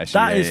 that's like, right. Actually,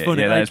 that is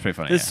funny. Yeah, like, that is pretty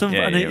funny. There's some,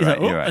 and he's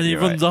right, like, and he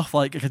runs off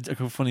like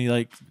a funny,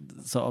 like,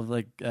 sort of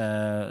like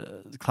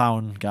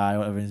clown guy, or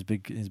whatever, in his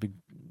big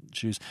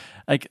shoes.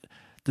 Like,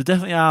 there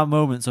definitely are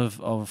moments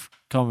of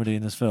comedy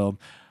in this film.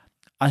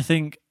 I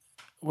think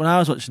when I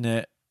was watching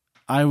it,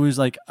 I was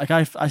like I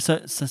kept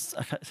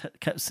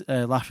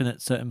laughing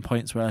at certain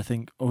points where I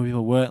think other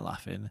people weren't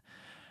laughing.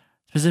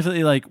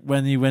 Specifically, like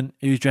when he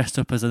was dressed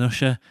up as an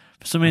usher.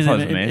 For some reason,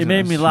 it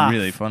made me laugh.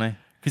 Really funny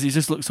because he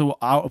just looked so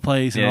out of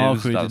place and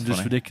awkward and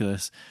just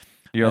ridiculous.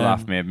 Your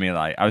laugh made me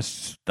like I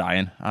was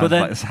dying. But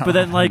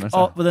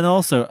then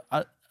also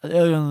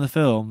early on in the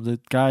film, the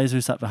guys who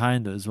sat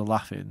behind us were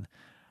laughing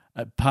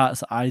at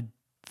parts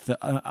that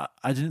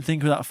I didn't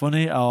think were that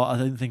funny, or I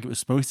didn't think it was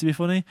supposed to be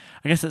funny.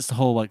 I guess that's the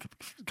whole like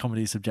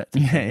comedy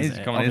subjective. Yeah, it is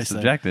comedy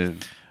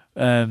subjective.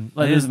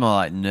 Like it was more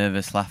like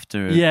nervous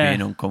laughter of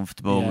being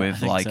uncomfortable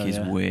with like his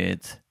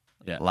weird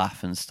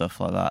laugh and stuff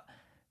like that.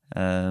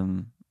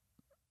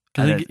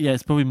 'Cause I think,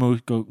 it's probably more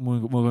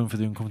going for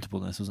the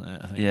uncomfortableness, wasn't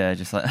it? I think. Yeah,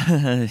 just like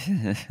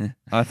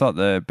I thought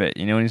the bit,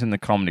 when he's in the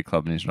comedy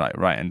club and he's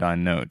writing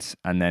down notes,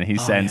 and then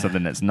he's saying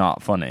something that's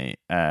not funny,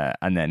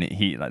 and then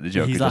he the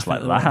Joker He's just laughing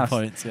at the wrong laughs.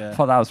 points, yeah. I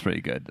thought that was pretty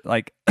good.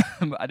 I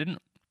didn't.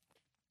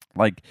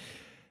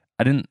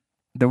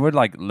 There were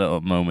little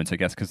moments, I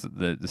guess, because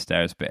the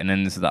stairs bit, and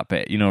then this is that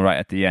bit, right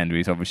at the end where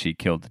he's obviously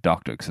killed the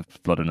doctor because of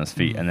blood on his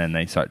feet, and then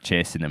they start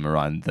chasing him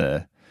around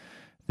the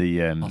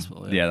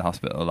hospital. The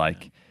hospital.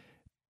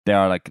 There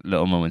are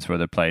little moments where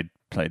they're played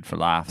for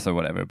laughs or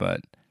whatever,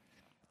 but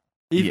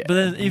But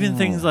then even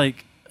things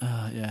like,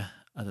 I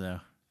don't know.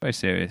 Very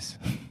serious.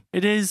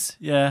 It is,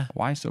 yeah.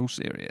 Why so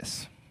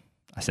serious?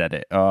 I said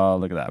it. Oh,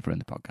 look at that for in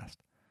the podcast.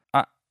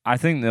 I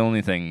think the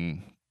only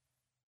thing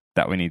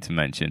that we need to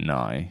mention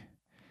now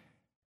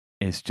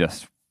is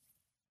just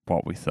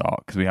what we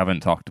thought, because we haven't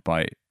talked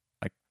about,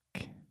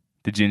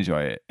 did you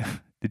enjoy it?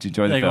 Did you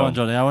enjoy the film? Go on,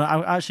 Johnny.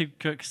 I actually,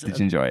 did you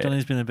enjoy it?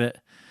 Johnny's been a bit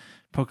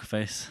poker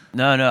face.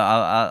 No,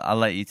 I'll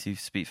let you two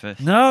speak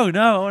first. No,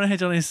 I want to hear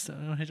Johnny's.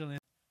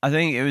 I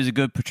think it was a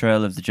good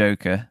portrayal of the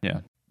Joker. Yeah.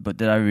 But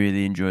did I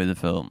really enjoy the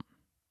film?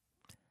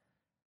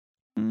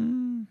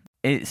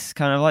 It's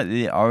kind of like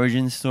the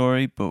origin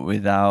story, but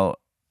without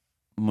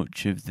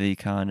much of the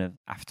kind of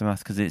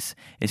aftermath, because it's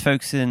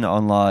focusing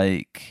on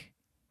an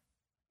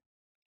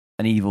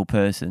evil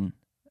person,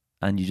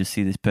 and you just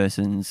see this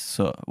person's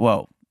sort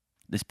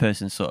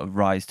of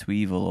rise to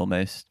evil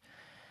almost,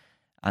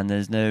 and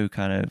there's no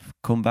kind of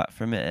comeback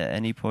from it at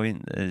any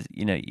point. There's,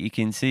 you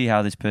can see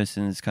how this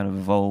person's kind of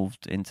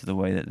evolved into the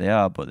way that they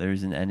are, but there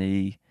isn't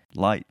any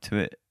light to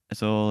it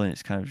at all, and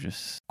it's kind of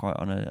just quite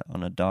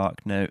on a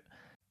dark note.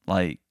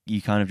 You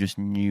kind of just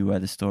knew where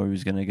the story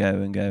was going to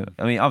go.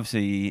 I mean,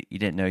 obviously you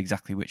didn't know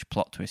exactly which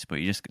plot twist, but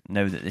you just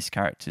know that this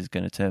character is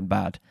going to turn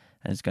bad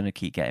and it's going to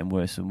keep getting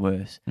worse and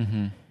worse.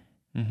 Mm-hmm.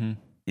 Mm-hmm.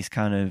 It's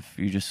kind of,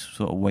 you're just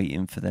sort of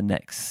waiting for the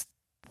next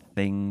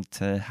thing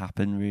to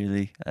happen,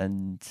 really.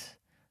 And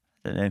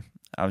I don't know,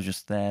 I was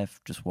just there,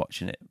 just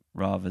watching it,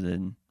 rather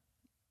than,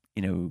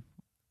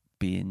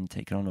 being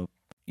taken on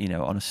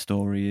on a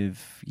story of,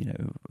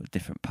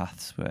 different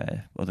paths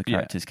where other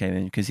characters came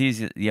in. Because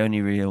he's the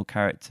only real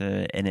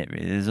character in it,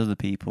 really. There's other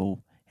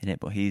people in it,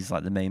 but he's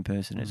the main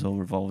person. It's all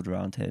revolved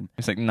around him.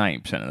 It's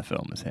 90% of the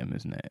film is him,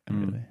 isn't it?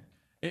 Really.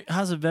 It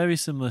has a very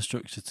similar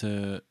structure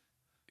to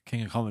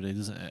King of Comedy,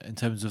 doesn't it? In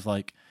terms of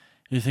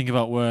you think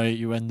about where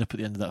you end up at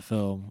the end of that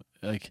film,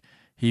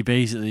 he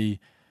basically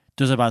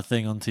does a bad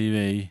thing on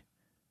TV.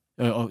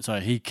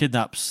 He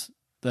kidnaps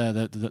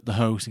the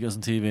host and gets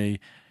on TV,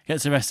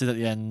 gets arrested at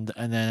the end,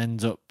 and then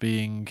ends up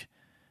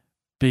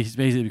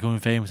basically becoming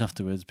famous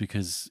afterwards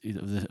because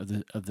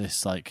of this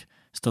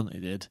stunt he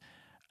did,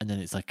 and then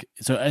it's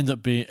so it ends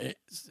up being. It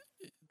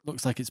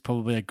looks like it's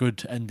probably a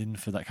good ending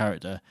for that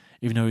character,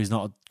 even though he's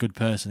not a good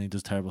person. He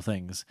does terrible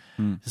things.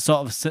 It's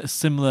sort of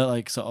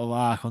similar sort of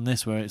arc on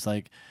this, where it's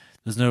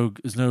there's no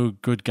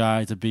good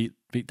guy to beat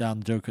down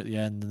the Joker at the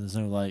end, and there's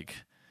no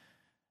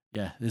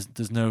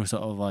there's no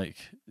sort of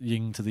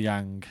yin to the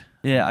yang.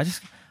 Yeah,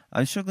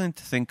 I'm struggling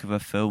to think of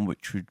a film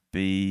which would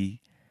be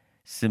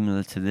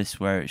similar to this,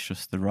 where it's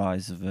just the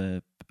rise of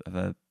a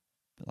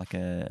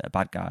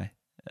bad guy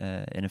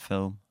in a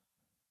film.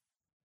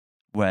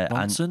 Where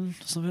Bronson,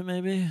 something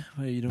maybe,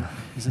 where you don't.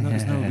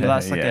 There's no.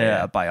 That's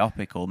a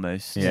biopic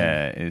almost.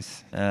 Yeah, it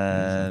is. It's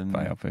a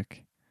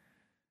biopic.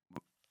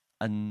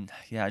 And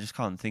I just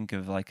can't think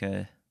of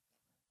a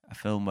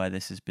film where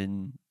this has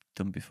been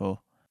done before.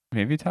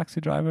 Maybe Taxi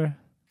Driver.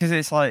 Because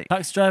it's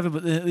Taxi Driver,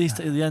 but at least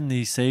at the end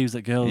he saves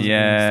that girl.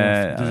 Yeah,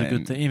 and stuff. He does a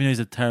good thing, even though he's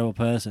a terrible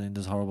person and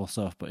does horrible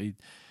stuff. But he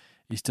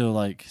still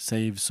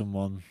saves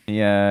someone.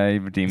 Yeah, he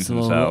redeems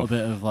himself. A little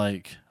bit of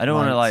I don't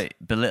want to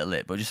belittle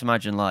it, but just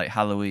imagine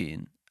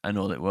Halloween, and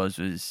all it was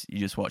you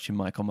just watching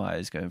Michael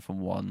Myers going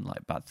from one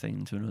bad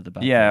thing to another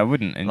bad thing. I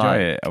wouldn't enjoy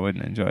it. I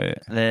wouldn't enjoy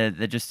it. There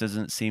just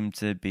doesn't seem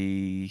to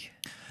be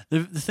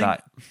the thing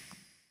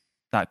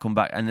that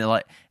comeback. And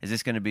they're is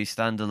this going to be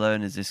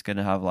standalone? Is this going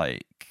to have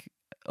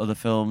other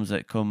films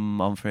that come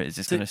on for it? Is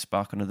this going to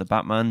spark another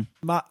Batman?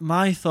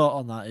 My thought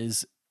on that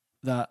is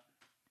that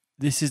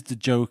this is the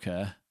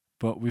Joker,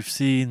 but we've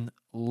seen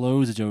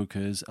loads of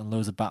Jokers and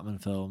loads of Batman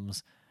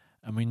films,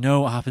 and we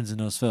know what happens in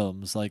those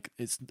films.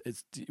 It's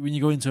when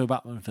you go into a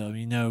Batman film,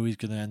 you know he's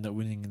going to end up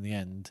winning in the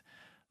end.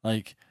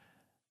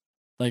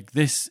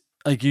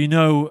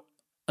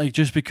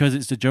 Just because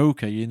it's the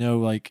Joker,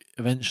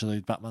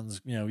 eventually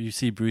Batman's. You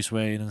see Bruce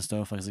Wayne and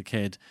stuff as a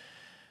kid.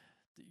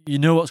 You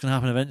know what's going to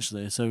happen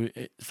eventually. So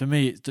for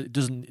me, it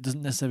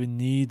doesn't necessarily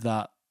need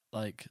that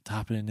to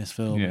happen in this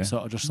film. It's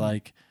sort of just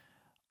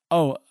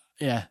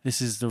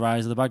this is the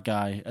rise of the bad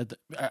guy.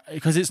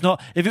 Because it's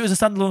not. If it was a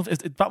standalone,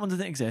 if Batman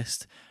didn't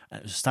exist, and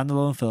it was a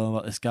standalone film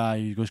about this guy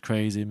who goes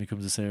crazy and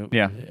becomes a serial.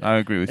 Yeah, I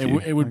agree with you.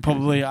 It would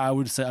probably. I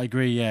would say I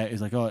agree. Yeah,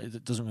 it's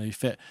it doesn't really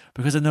fit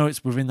because I know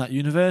it's within that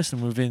universe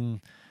and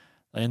within.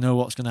 I know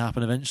what's going to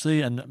happen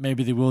eventually, and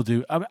maybe they will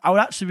do. I would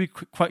actually be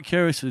quite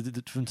curious for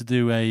them to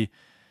do a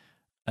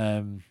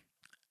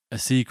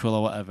sequel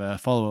or whatever, a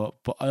follow up.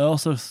 But I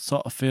also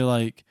sort of feel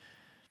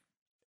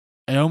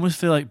I almost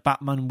feel like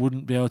Batman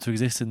wouldn't be able to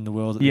exist in the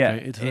world that they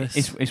created for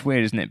this. It's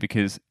weird, isn't it?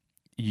 Because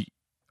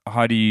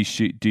how do you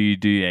shoot? Do you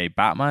do a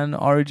Batman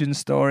origin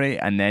story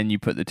and then you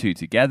put the two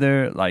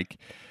together? Like,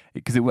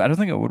 because I don't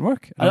think it would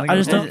work. I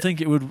just don't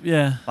think it would.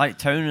 Yeah, like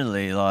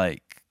tonally,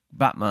 like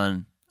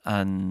Batman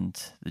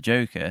and the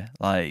Joker.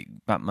 Like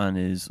Batman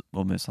is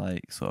almost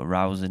like sort of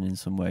rousing in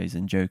some ways,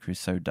 and Joker is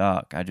so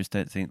dark. I just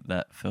don't think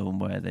that film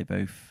where they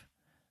both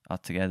are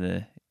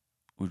together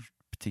would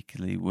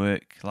particularly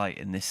work, like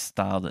in this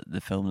style that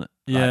the film that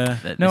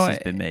this has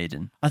been made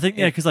in. I think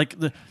because like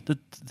the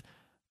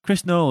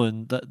Chris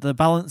Nolan, the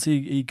balance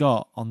he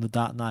got on The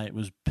Dark Knight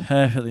was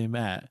perfectly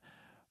met,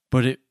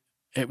 but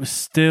it was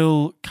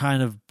still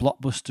kind of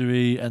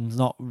blockbustery and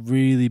not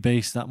really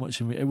based that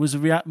much. It was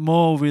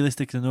more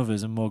realistic than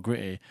others and more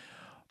gritty.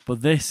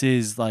 But this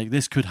is like,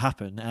 this could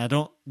happen. And I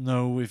don't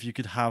know if you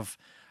could have.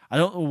 I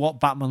don't know what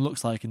Batman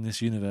looks like in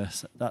this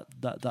universe. That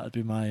would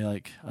be my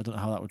like. I don't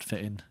know how that would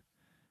fit in.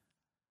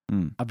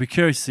 I'd be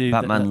curious to see.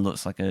 Batman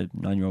looks like a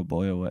 9-year-old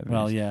boy or whatever.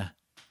 Well, yeah.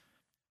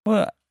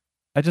 Well,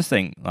 I just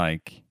think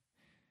like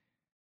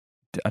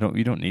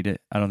you don't need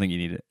it. I don't think you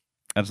need it.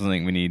 I just don't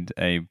think we need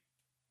a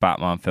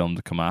Batman film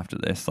to come after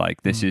this.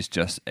 Like, this is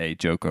just a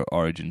Joker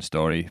origin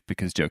story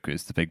because Joker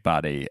is the big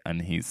baddie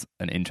and he's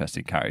an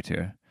interesting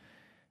character.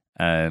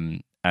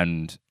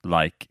 And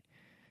like,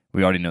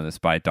 we already know this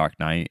by Dark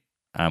Knight,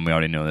 and we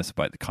already know this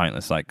about the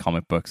countless like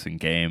comic books and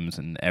games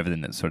and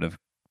everything that's sort of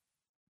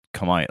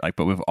come out. Like,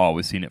 but we've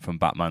always seen it from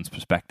Batman's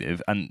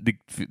perspective, and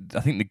I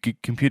think the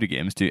computer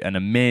games do an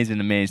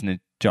amazing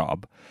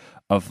job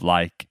of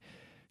like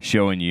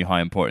showing you how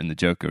important the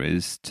Joker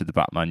is to the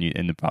Batman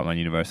in the Batman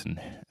universe, and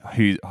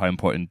how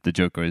important the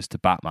Joker is to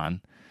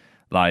Batman.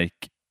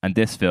 Like, and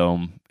this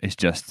film is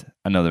just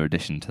another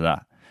addition to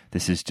that.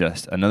 This is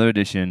just another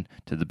addition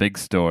to the big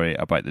story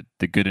about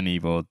the good and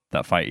evil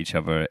that fight each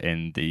other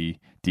in the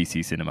DC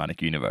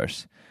cinematic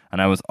universe.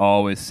 And I was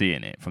always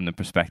seeing it from the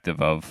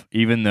perspective of,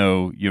 even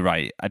though you're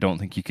right, I don't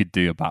think you could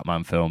do a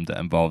Batman film that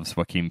involves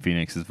Joaquin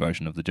Phoenix's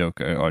version of the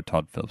Joker or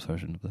Todd Phillips'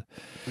 version of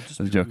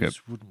the Joker. It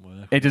wouldn't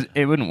work.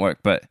 It wouldn't work,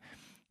 but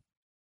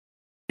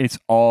it's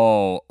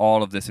all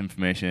of this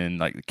information,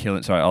 like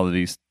all of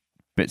these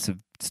bits of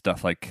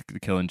stuff, like the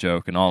Killing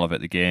Joke and all of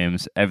it, the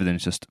games,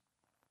 everything's just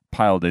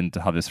piled in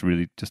to have this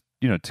really just,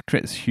 to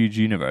create this huge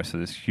universe, or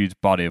this huge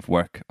body of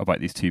work about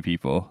these two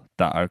people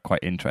that are quite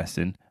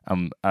interesting,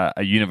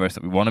 a universe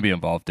that we want to be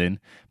involved in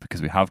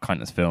because we have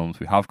countless films,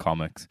 we have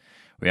comics,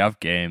 we have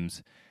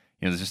games,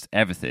 there's just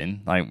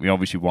everything. Like, we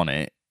obviously want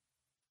it,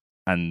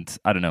 and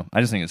I don't know.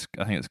 I think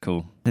it's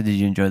cool. Did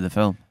you enjoy the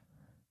film?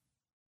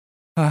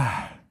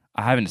 I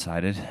haven't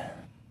decided.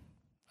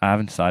 I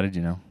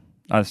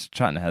was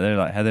chatting to Heather.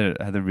 Like,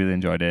 Heather really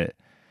enjoyed it.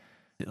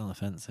 On the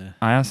fence here.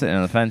 I am sitting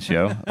on the fence,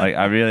 yo. Like,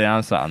 I really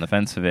am sat on the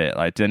fence of it.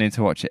 Like, do I need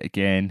to watch it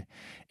again?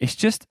 It's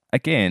just,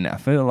 again, I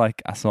feel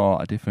like I saw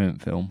a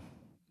different film.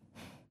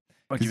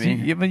 What do you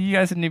mean? But you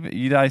guys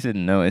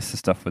didn't notice the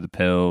stuff with the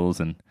pills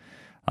and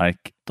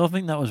like. Don't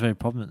think that was very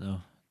prominent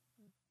though.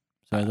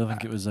 So I don't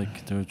think it was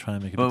like they were trying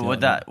to make a. But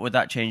would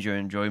that change your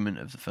enjoyment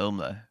of the film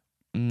though?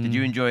 Did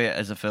you enjoy it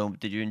as a film?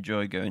 Did you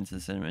enjoy going to the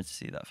cinema to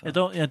see that film?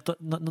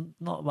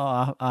 Not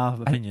about our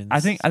opinions.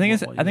 I think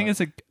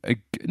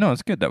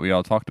it's good that we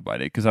all talked about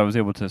it, because I was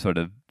able to sort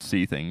of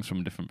see things from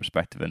a different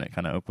perspective, and it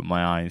kind of opened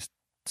my eyes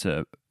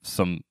to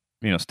some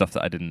stuff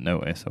that I didn't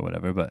notice or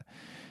whatever. But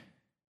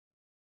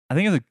I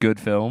think it's a good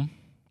film.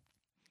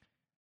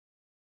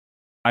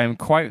 I am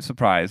quite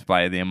surprised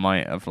by the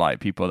amount of like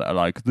people that are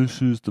like,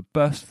 this is the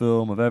best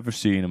film I've ever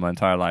seen in my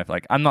entire life.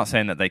 Like, I'm not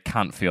saying that they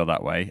can't feel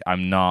that way.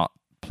 I'm not.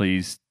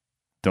 Please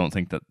don't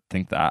think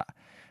that.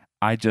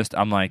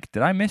 I'm like,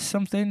 did I miss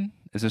something?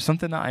 Is there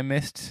something that I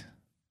missed?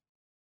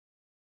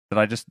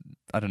 I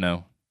don't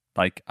know.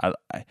 Like,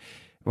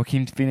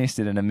 Joaquin Phoenix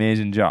did an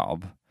amazing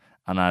job,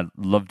 and I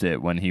loved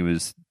it when he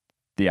was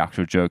the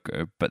actual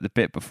Joker. But the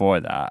bit before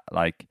that,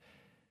 like,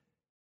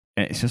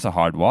 it's just a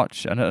hard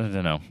watch. I don't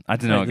know. I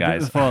don't know,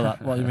 guys. Before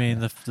that, what do you mean?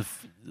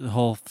 The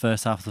whole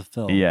first half of the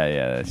film? Yeah.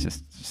 It's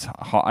just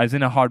as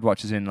in a hard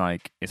watch, as in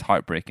like it's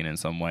heartbreaking in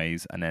some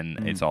ways, and then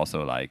it's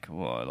also like,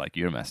 whoa, like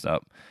you're messed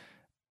up.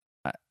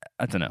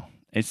 I don't know.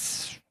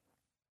 Is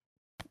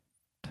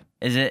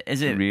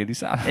it really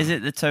sad? Is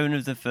it the tone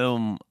of the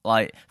film?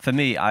 Like, for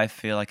me, I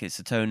feel like it's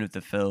the tone of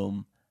the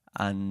film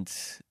and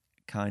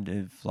kind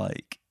of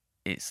like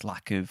its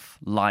lack of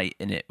light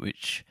in it,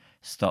 which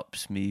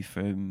stops me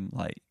from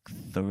like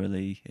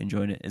thoroughly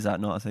enjoying it. Is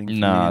that not a thing for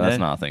No, you, that's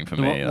not a thing for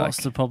me.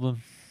 What's the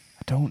problem?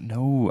 I don't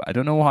know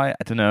why.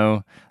 I don't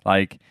know.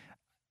 Like,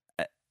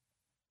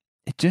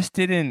 it just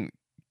didn't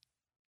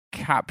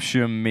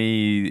capture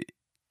me.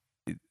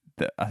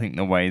 I think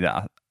the way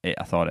that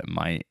I thought it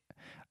might.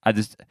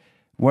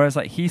 Whereas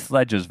like Heath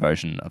Ledger's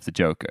version of the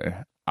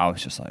Joker, I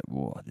was just like,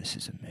 whoa, this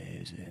is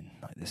amazing.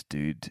 Like, this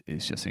dude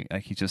is just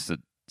like, it's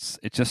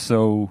just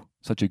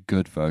such a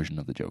good version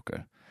of the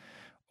Joker.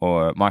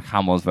 Or Mark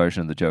Hamill's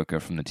version of the Joker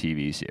from the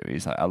TV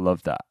series. Like, I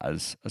loved that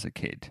as a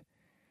kid.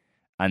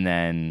 And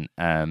then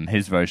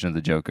his version of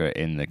the Joker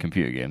in the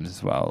computer games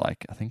as well.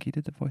 Like, I think he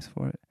did the voice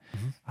for it.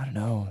 Mm-hmm. I don't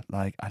know.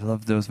 Like, I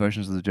love those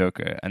versions of the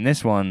Joker. And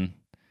this one,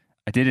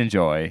 I did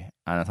enjoy,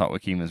 and I thought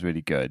Joaquin was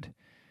really good.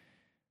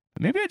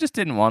 But maybe I just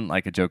didn't want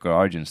like a Joker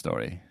origin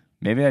story.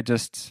 Maybe I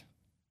just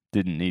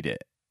didn't need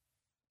it.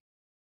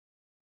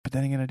 But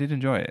then again, I did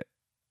enjoy it.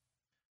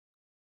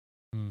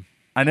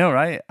 I know,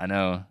 right? I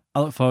know.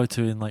 I look forward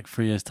to it in like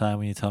 3 years' time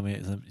when you tell me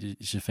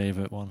it's your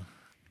favourite one.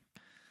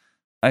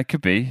 It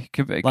could be.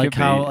 Like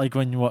how, like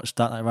when you watched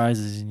Dark Knight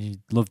Rises and you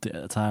loved it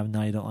at the time, and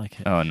now you don't like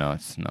it. Oh no,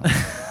 it's not.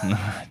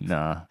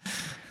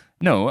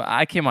 No.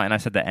 I came out and I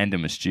said the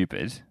ending was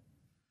stupid.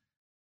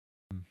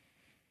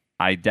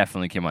 I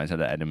definitely came out and said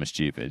the ending was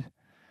stupid.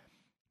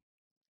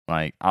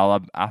 Like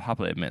I'll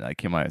happily admit that I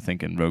came out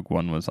thinking Rogue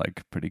One was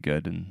like pretty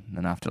good, and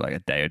then after like a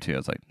day or two, I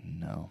was like,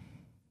 no,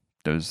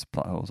 there's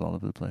plot holes all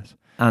over the place.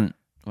 And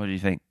what do you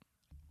think?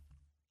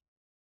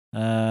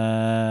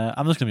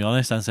 I'm just gonna be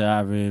honest and say I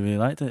really, really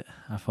liked it.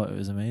 I thought it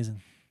was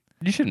amazing.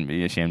 You shouldn't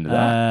be ashamed of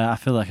that. I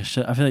feel like I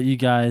should. I feel like you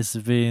guys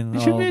have been. You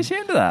shouldn't be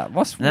ashamed of that.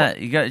 No,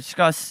 you just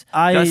got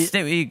to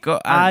stick with you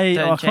got.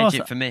 Don't change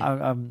it for me.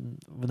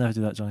 We'll never do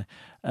that, Johnny.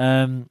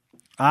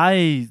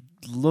 I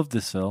loved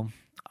this film.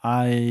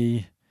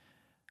 I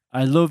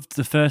loved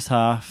the first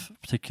half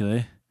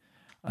particularly.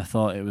 I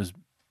thought it was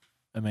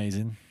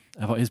amazing.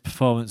 I thought his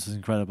performance was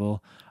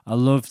incredible. I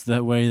loved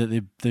the way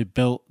that they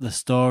built the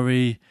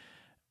story,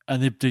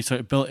 and they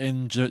sort of built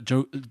in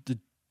the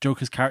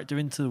Joker's character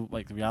into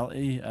like the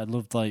reality. I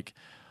loved like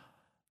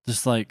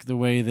just like the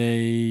way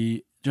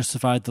they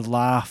justified the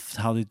laugh,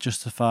 how they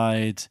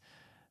justified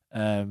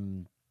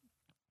how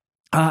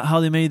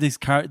they made this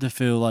character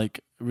feel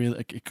like real.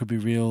 It could be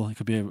real. It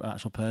could be an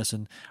actual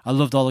person. I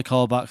loved all the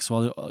callbacks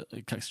while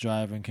Taxi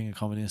Driver and King of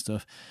Comedy and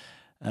stuff.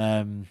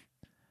 I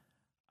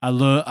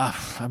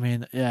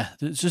mean, yeah,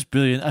 it's just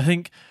brilliant. I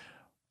think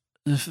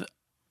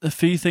the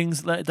few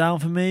things let it down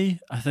for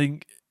me. I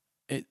think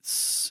it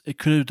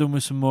could have done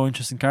with some more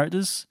interesting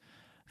characters.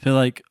 I feel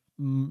like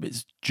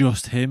it's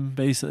just him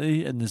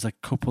basically, and there's a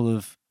couple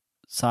of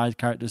side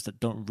characters that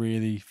don't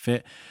really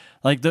fit.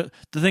 Like the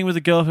thing with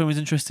the girlfriend was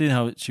interesting.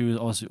 How she was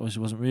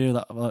obviously wasn't real.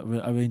 I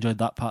really enjoyed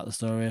that part of the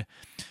story.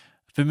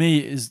 For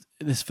me,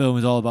 this film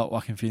is all about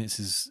Joaquin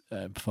Phoenix's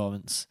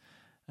performance,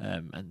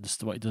 and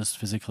just what he does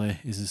physically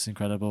is just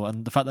incredible.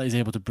 And the fact that he's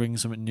able to bring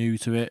something new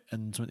to it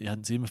and something you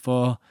hadn't seen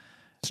before,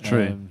 it's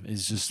true.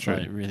 Is just it's true.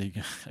 Like really.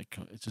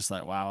 It's just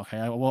like wow. Okay,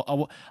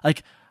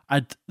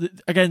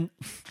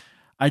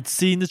 I'd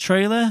seen the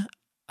trailer,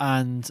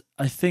 and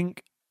I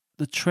think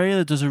the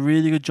trailer does a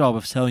really good job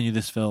of telling you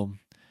this film.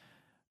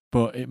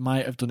 But it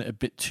might have done it a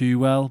bit too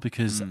well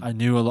because I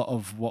knew a lot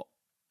of what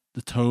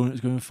the tone it was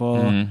going for.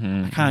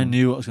 I kind of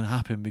knew what was going to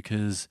happen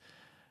because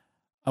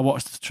I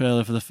watched the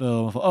trailer for the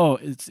film. I thought, oh,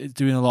 it's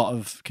doing a lot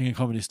of King of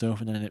Comedy stuff,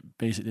 and then it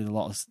basically did a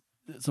lot of.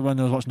 So when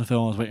I was watching the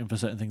film, I was waiting for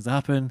certain things to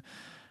happen.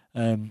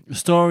 The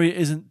story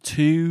isn't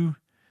too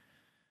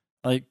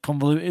like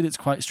convoluted; it's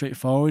quite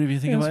straightforward if you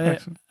think about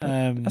it.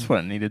 That's what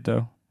it needed,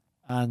 though.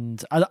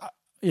 And I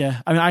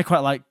quite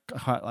like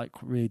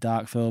really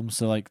dark films.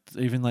 So like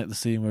even like the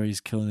scene where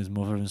he's killing his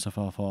mother and stuff,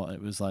 I thought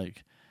it was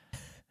like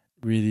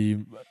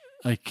really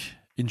like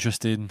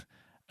interesting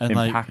and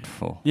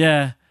impactful. Like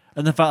yeah,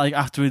 and the fact like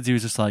afterwards he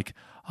was just like,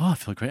 oh, I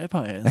feel great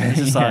about it. And it's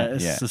just like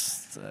it's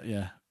just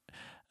yeah.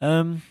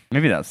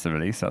 Maybe that's the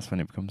release. That's when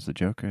it becomes the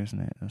Joker, isn't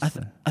it?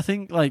 I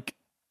think like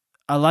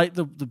I like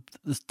the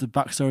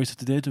backstory stuff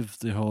they did of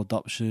the whole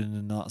adoption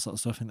and that sort of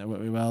stuff. I think that worked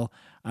really well.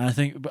 And I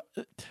think, but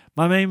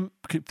my main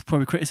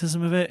probably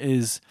criticism of it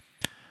is,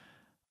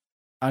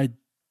 I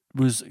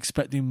was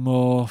expecting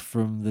more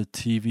from the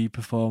TV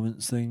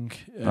performance thing.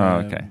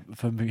 Okay.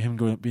 From him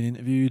being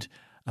interviewed,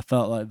 I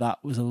felt like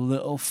that was a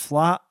little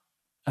flat.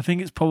 I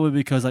think it's probably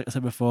because, like I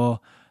said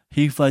before,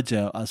 Heath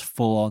Ledger as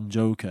full-on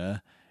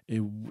Joker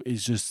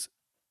is just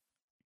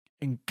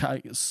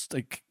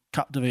like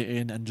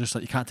captivating and just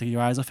like you can't take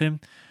your eyes off him,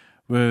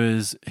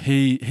 whereas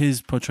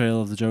his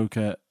portrayal of the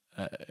Joker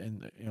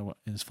in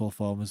his full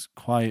form was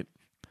quite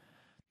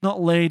not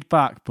laid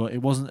back, but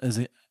it wasn't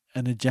as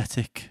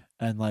energetic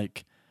and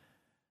like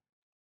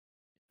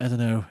I don't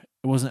know,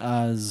 it wasn't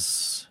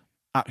as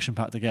action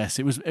packed. I guess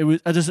it was.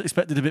 I just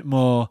expected a bit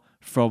more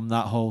from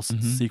that whole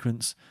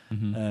sequence,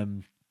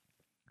 and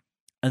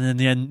then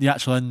the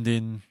actual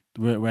ending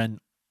where it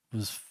went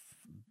was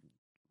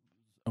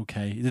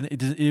okay.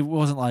 It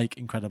wasn't like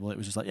incredible. It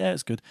was just like, yeah,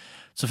 it's good.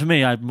 So for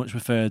me, I much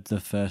preferred the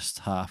first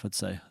half, I'd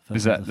say.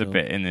 Was that the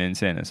bit in the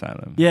insane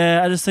asylum?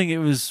 Yeah, I just think it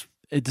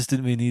just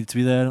didn't really need to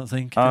be there, I don't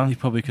think. He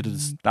probably could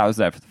have that was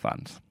there for the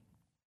fans.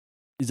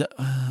 Is that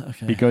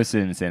okay? He goes to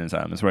the insane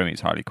asylum. That's where he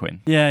meets Harley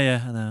Quinn.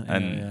 Yeah, I know.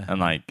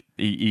 And like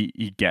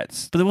he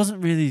gets, but there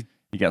wasn't really.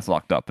 He gets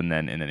locked up and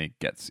then he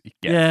gets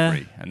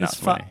free, and that's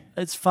funny.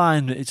 It's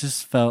fine. But it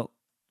just felt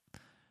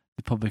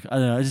the public. I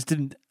don't know. I just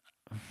didn't.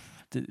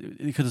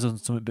 He could have done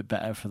something a bit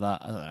better for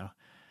that. I don't know.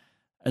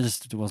 I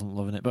just wasn't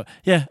loving it. But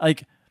yeah,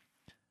 like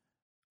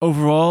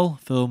overall,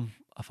 film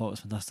I thought it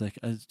was fantastic.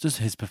 Just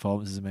his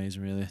performance is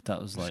amazing, really.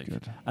 That was like,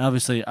 good. and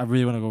obviously, I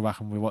really want to go back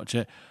and rewatch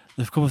it.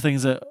 There's a couple of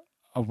things that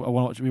I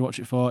want to rewatch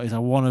it for. Is I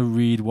want to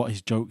read what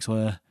his jokes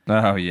were.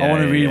 Oh yeah, I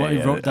want to read what he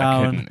yeah. wrote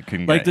down.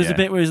 Couldn't like, get, there's a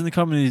bit where he's in the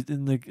comedy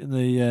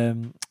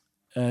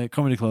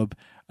comedy club,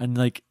 and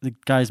like the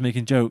guy's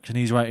making jokes, and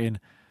he's writing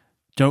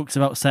jokes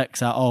about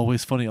sex are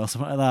always funny or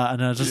something like that.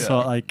 And I just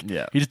thought like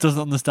he just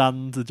doesn't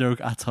understand the joke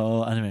at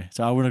all. Anyway,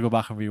 so I want to go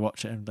back and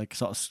rewatch it and like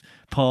sort of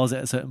pause it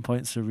at certain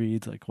points to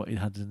read like what he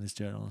had in his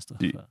journal and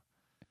stuff. You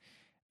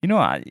know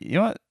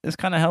what? This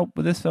kind of helped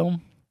with this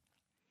film.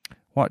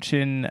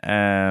 Watching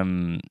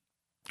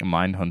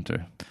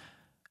Mindhunter.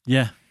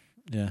 Yeah.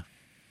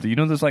 So, you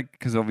know, there's like,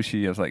 because obviously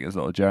he has like his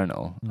little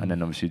journal, and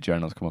then obviously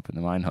journals come up in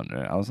the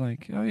Mindhunter. I was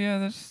like,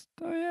 it's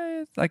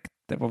like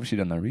they've obviously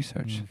done their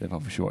research. They've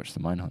obviously watched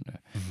the Mindhunter.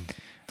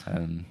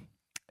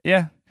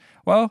 Yeah.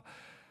 Well,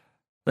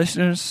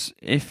 listeners,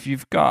 if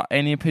you've got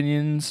any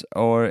opinions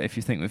or if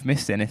you think we've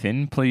missed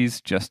anything, please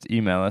just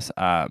email us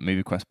at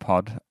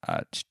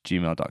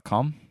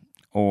moviequestpod@gmail.com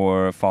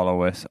or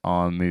follow us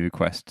on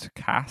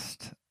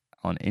MovieQuestCast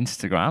on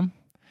Instagram.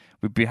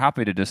 We'd be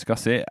happy to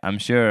discuss it. I'm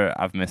sure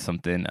I've missed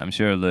something. I'm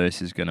sure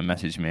Lewis is going to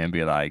message me and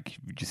be like,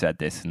 you said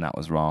this and that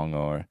was wrong,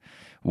 or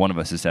one of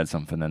us has said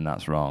something and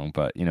that's wrong.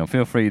 But, you know,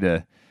 feel free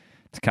to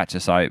catch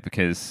us out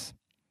because,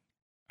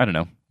 I don't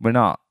know, we're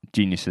not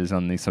geniuses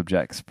on these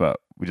subjects,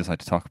 but we just like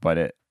to talk about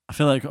it. I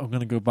feel like I'm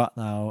going to go back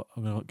now.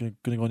 I'm going to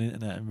go on the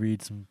internet and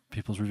read some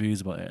people's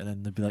reviews about it, and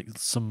then there'll be like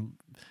some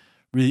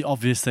really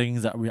obvious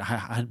things that I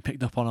hadn't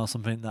picked up on or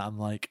something that I'm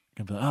like,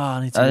 going to be like,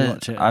 I need to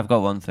watch it. I've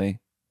got one thing.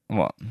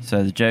 What?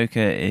 So the Joker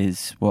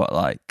is what,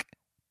 like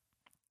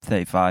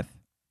 35?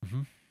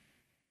 Mm-hmm.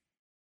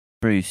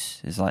 Bruce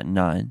is like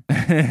 9.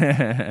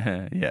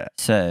 Yeah.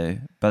 So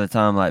by the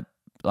time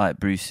like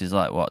Bruce is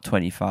like what,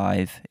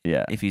 25?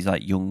 Yeah. If he's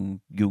like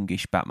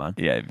youngish Batman.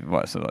 Yeah.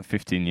 What? So like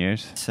 15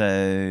 years.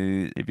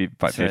 So It'd be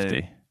about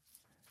 50.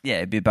 Yeah,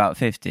 it'd be about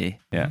 50.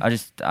 Yeah.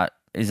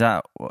 Is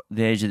that what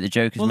the age that the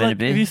Joker's meant to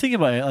be? If you think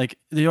about it, like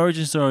the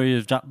origin story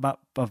of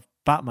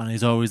Batman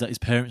is always that his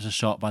parents are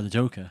shot by the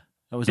Joker.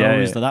 That was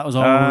always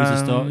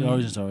the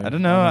origin story. I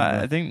don't know.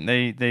 I think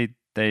they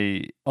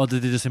or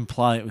did they just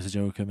imply it was a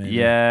Joker? Maybe.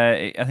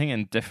 Yeah, I think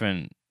in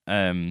different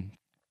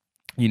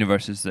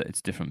universes that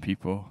it's different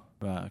people.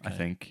 Right. Okay. I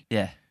think.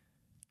 Yeah.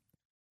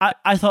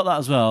 I thought that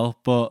as well,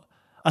 but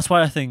that's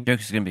why I think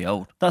Joker's gonna be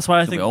old. That's why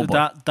I think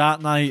the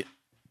Dark Knight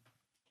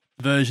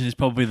version is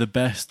probably the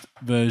best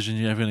version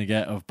you're ever going to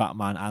get of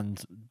Batman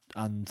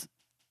and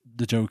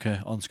the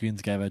Joker on screen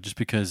together, just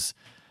because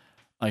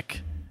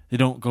like they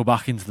don't go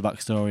back into the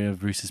backstory of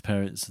Bruce's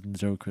parents and the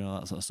Joker and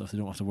all that sort of stuff. They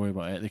don't have to worry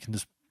about it. They can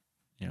just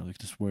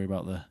worry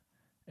about the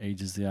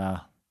ages they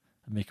are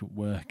and make it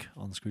work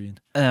on screen.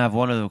 And I have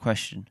one other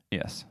question.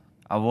 Yes.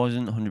 I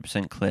wasn't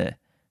 100% clear.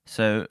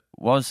 So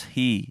was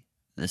he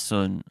the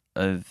son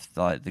of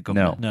like the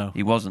government? No.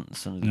 He wasn't the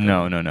son of the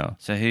government. No.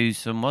 So whose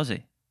son was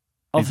he?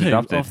 Of He's who?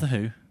 adopted. Of the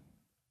who?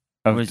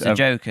 Was the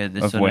Joker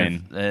the of son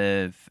Wayne.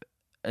 of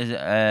is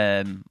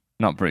it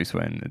Not Bruce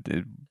Wayne.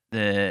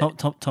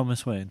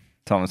 Thomas Wayne.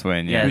 Thomas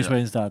Wayne. Yeah. Yeah. Bruce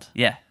Wayne's dad.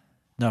 Yeah.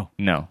 No.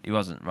 He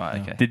wasn't, right,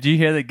 No. okay. Did you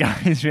hear the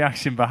guy's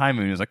reaction behind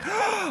me? He was like,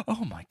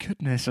 "Oh my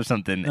goodness," or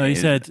something. No, he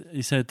said,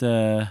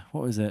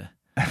 what was it?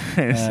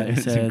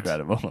 it's said-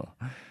 incredible.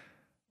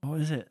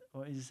 What is it?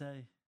 What did he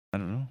say? I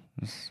don't know.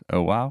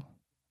 Oh wow.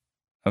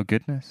 Oh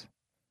goodness.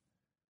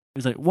 He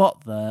was like,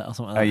 what the? Or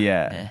something like that.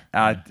 Yeah.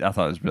 Yeah. I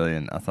thought it was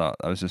brilliant. I thought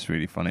that was just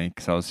really funny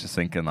because I was just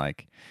thinking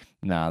like,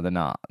 nah, they're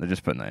not. They're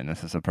just putting it in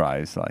as a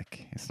surprise.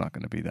 Like it's not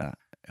going to be that.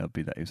 It'll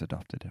be that he was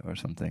adopted or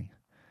something.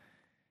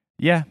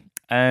 Yeah.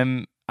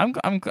 I'm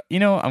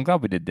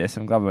glad we did this.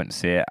 I'm glad we went to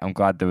see it. I'm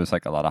glad there was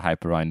like a lot of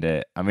hype around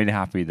it. I'm really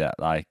happy that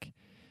like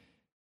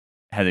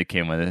Heather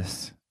came with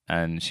us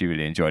and she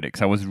really enjoyed it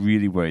because I was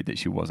really worried that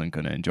she wasn't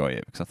going to enjoy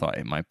it because I thought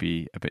it might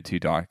be a bit too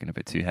dark and a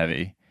bit too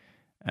heavy.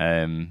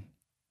 And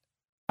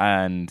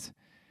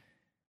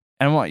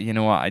what you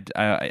know what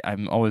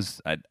I'm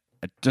always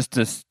just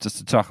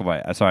to talk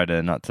about it. Sorry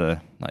to not to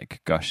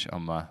like gush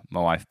on my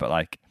wife, but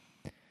like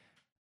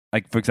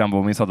for example,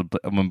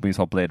 when we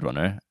saw Blade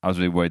Runner, I was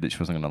really worried that she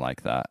wasn't going to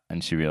like that,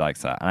 and she really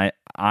likes that. And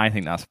I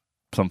think that's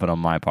something on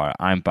my part.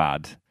 I'm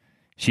bad.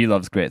 She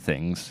loves great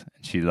things,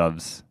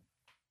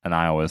 and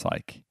I always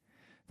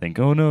think,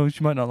 oh no,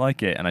 she might not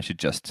like it, and I should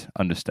just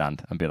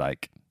understand and be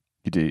like,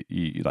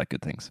 you like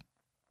good things,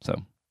 so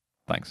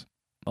thanks.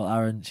 Well,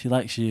 Aaron, she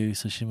likes you,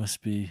 so she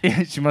must be.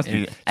 She must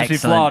be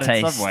Excellent flawed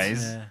taste. in some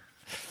ways.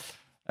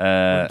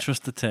 Yeah. Wouldn't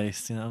trust the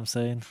taste. You know what I'm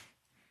saying?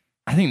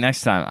 I think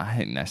next time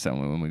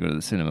when we go to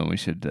the cinema, we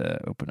should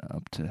open it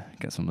up to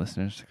get some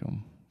listeners to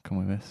come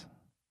with us.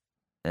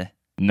 Yeah.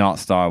 Not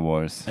Star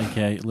Wars.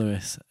 Okay,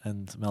 Lewis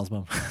and Mel's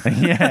mum.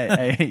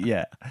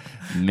 yeah.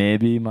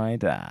 Maybe my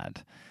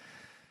dad.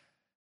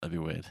 That'd be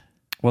weird.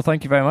 Well,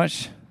 thank you very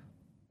much.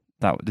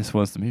 This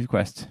was the Movie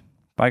Quest.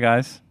 Bye,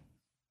 guys.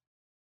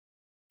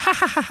 Ha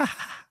ha ha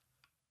ha.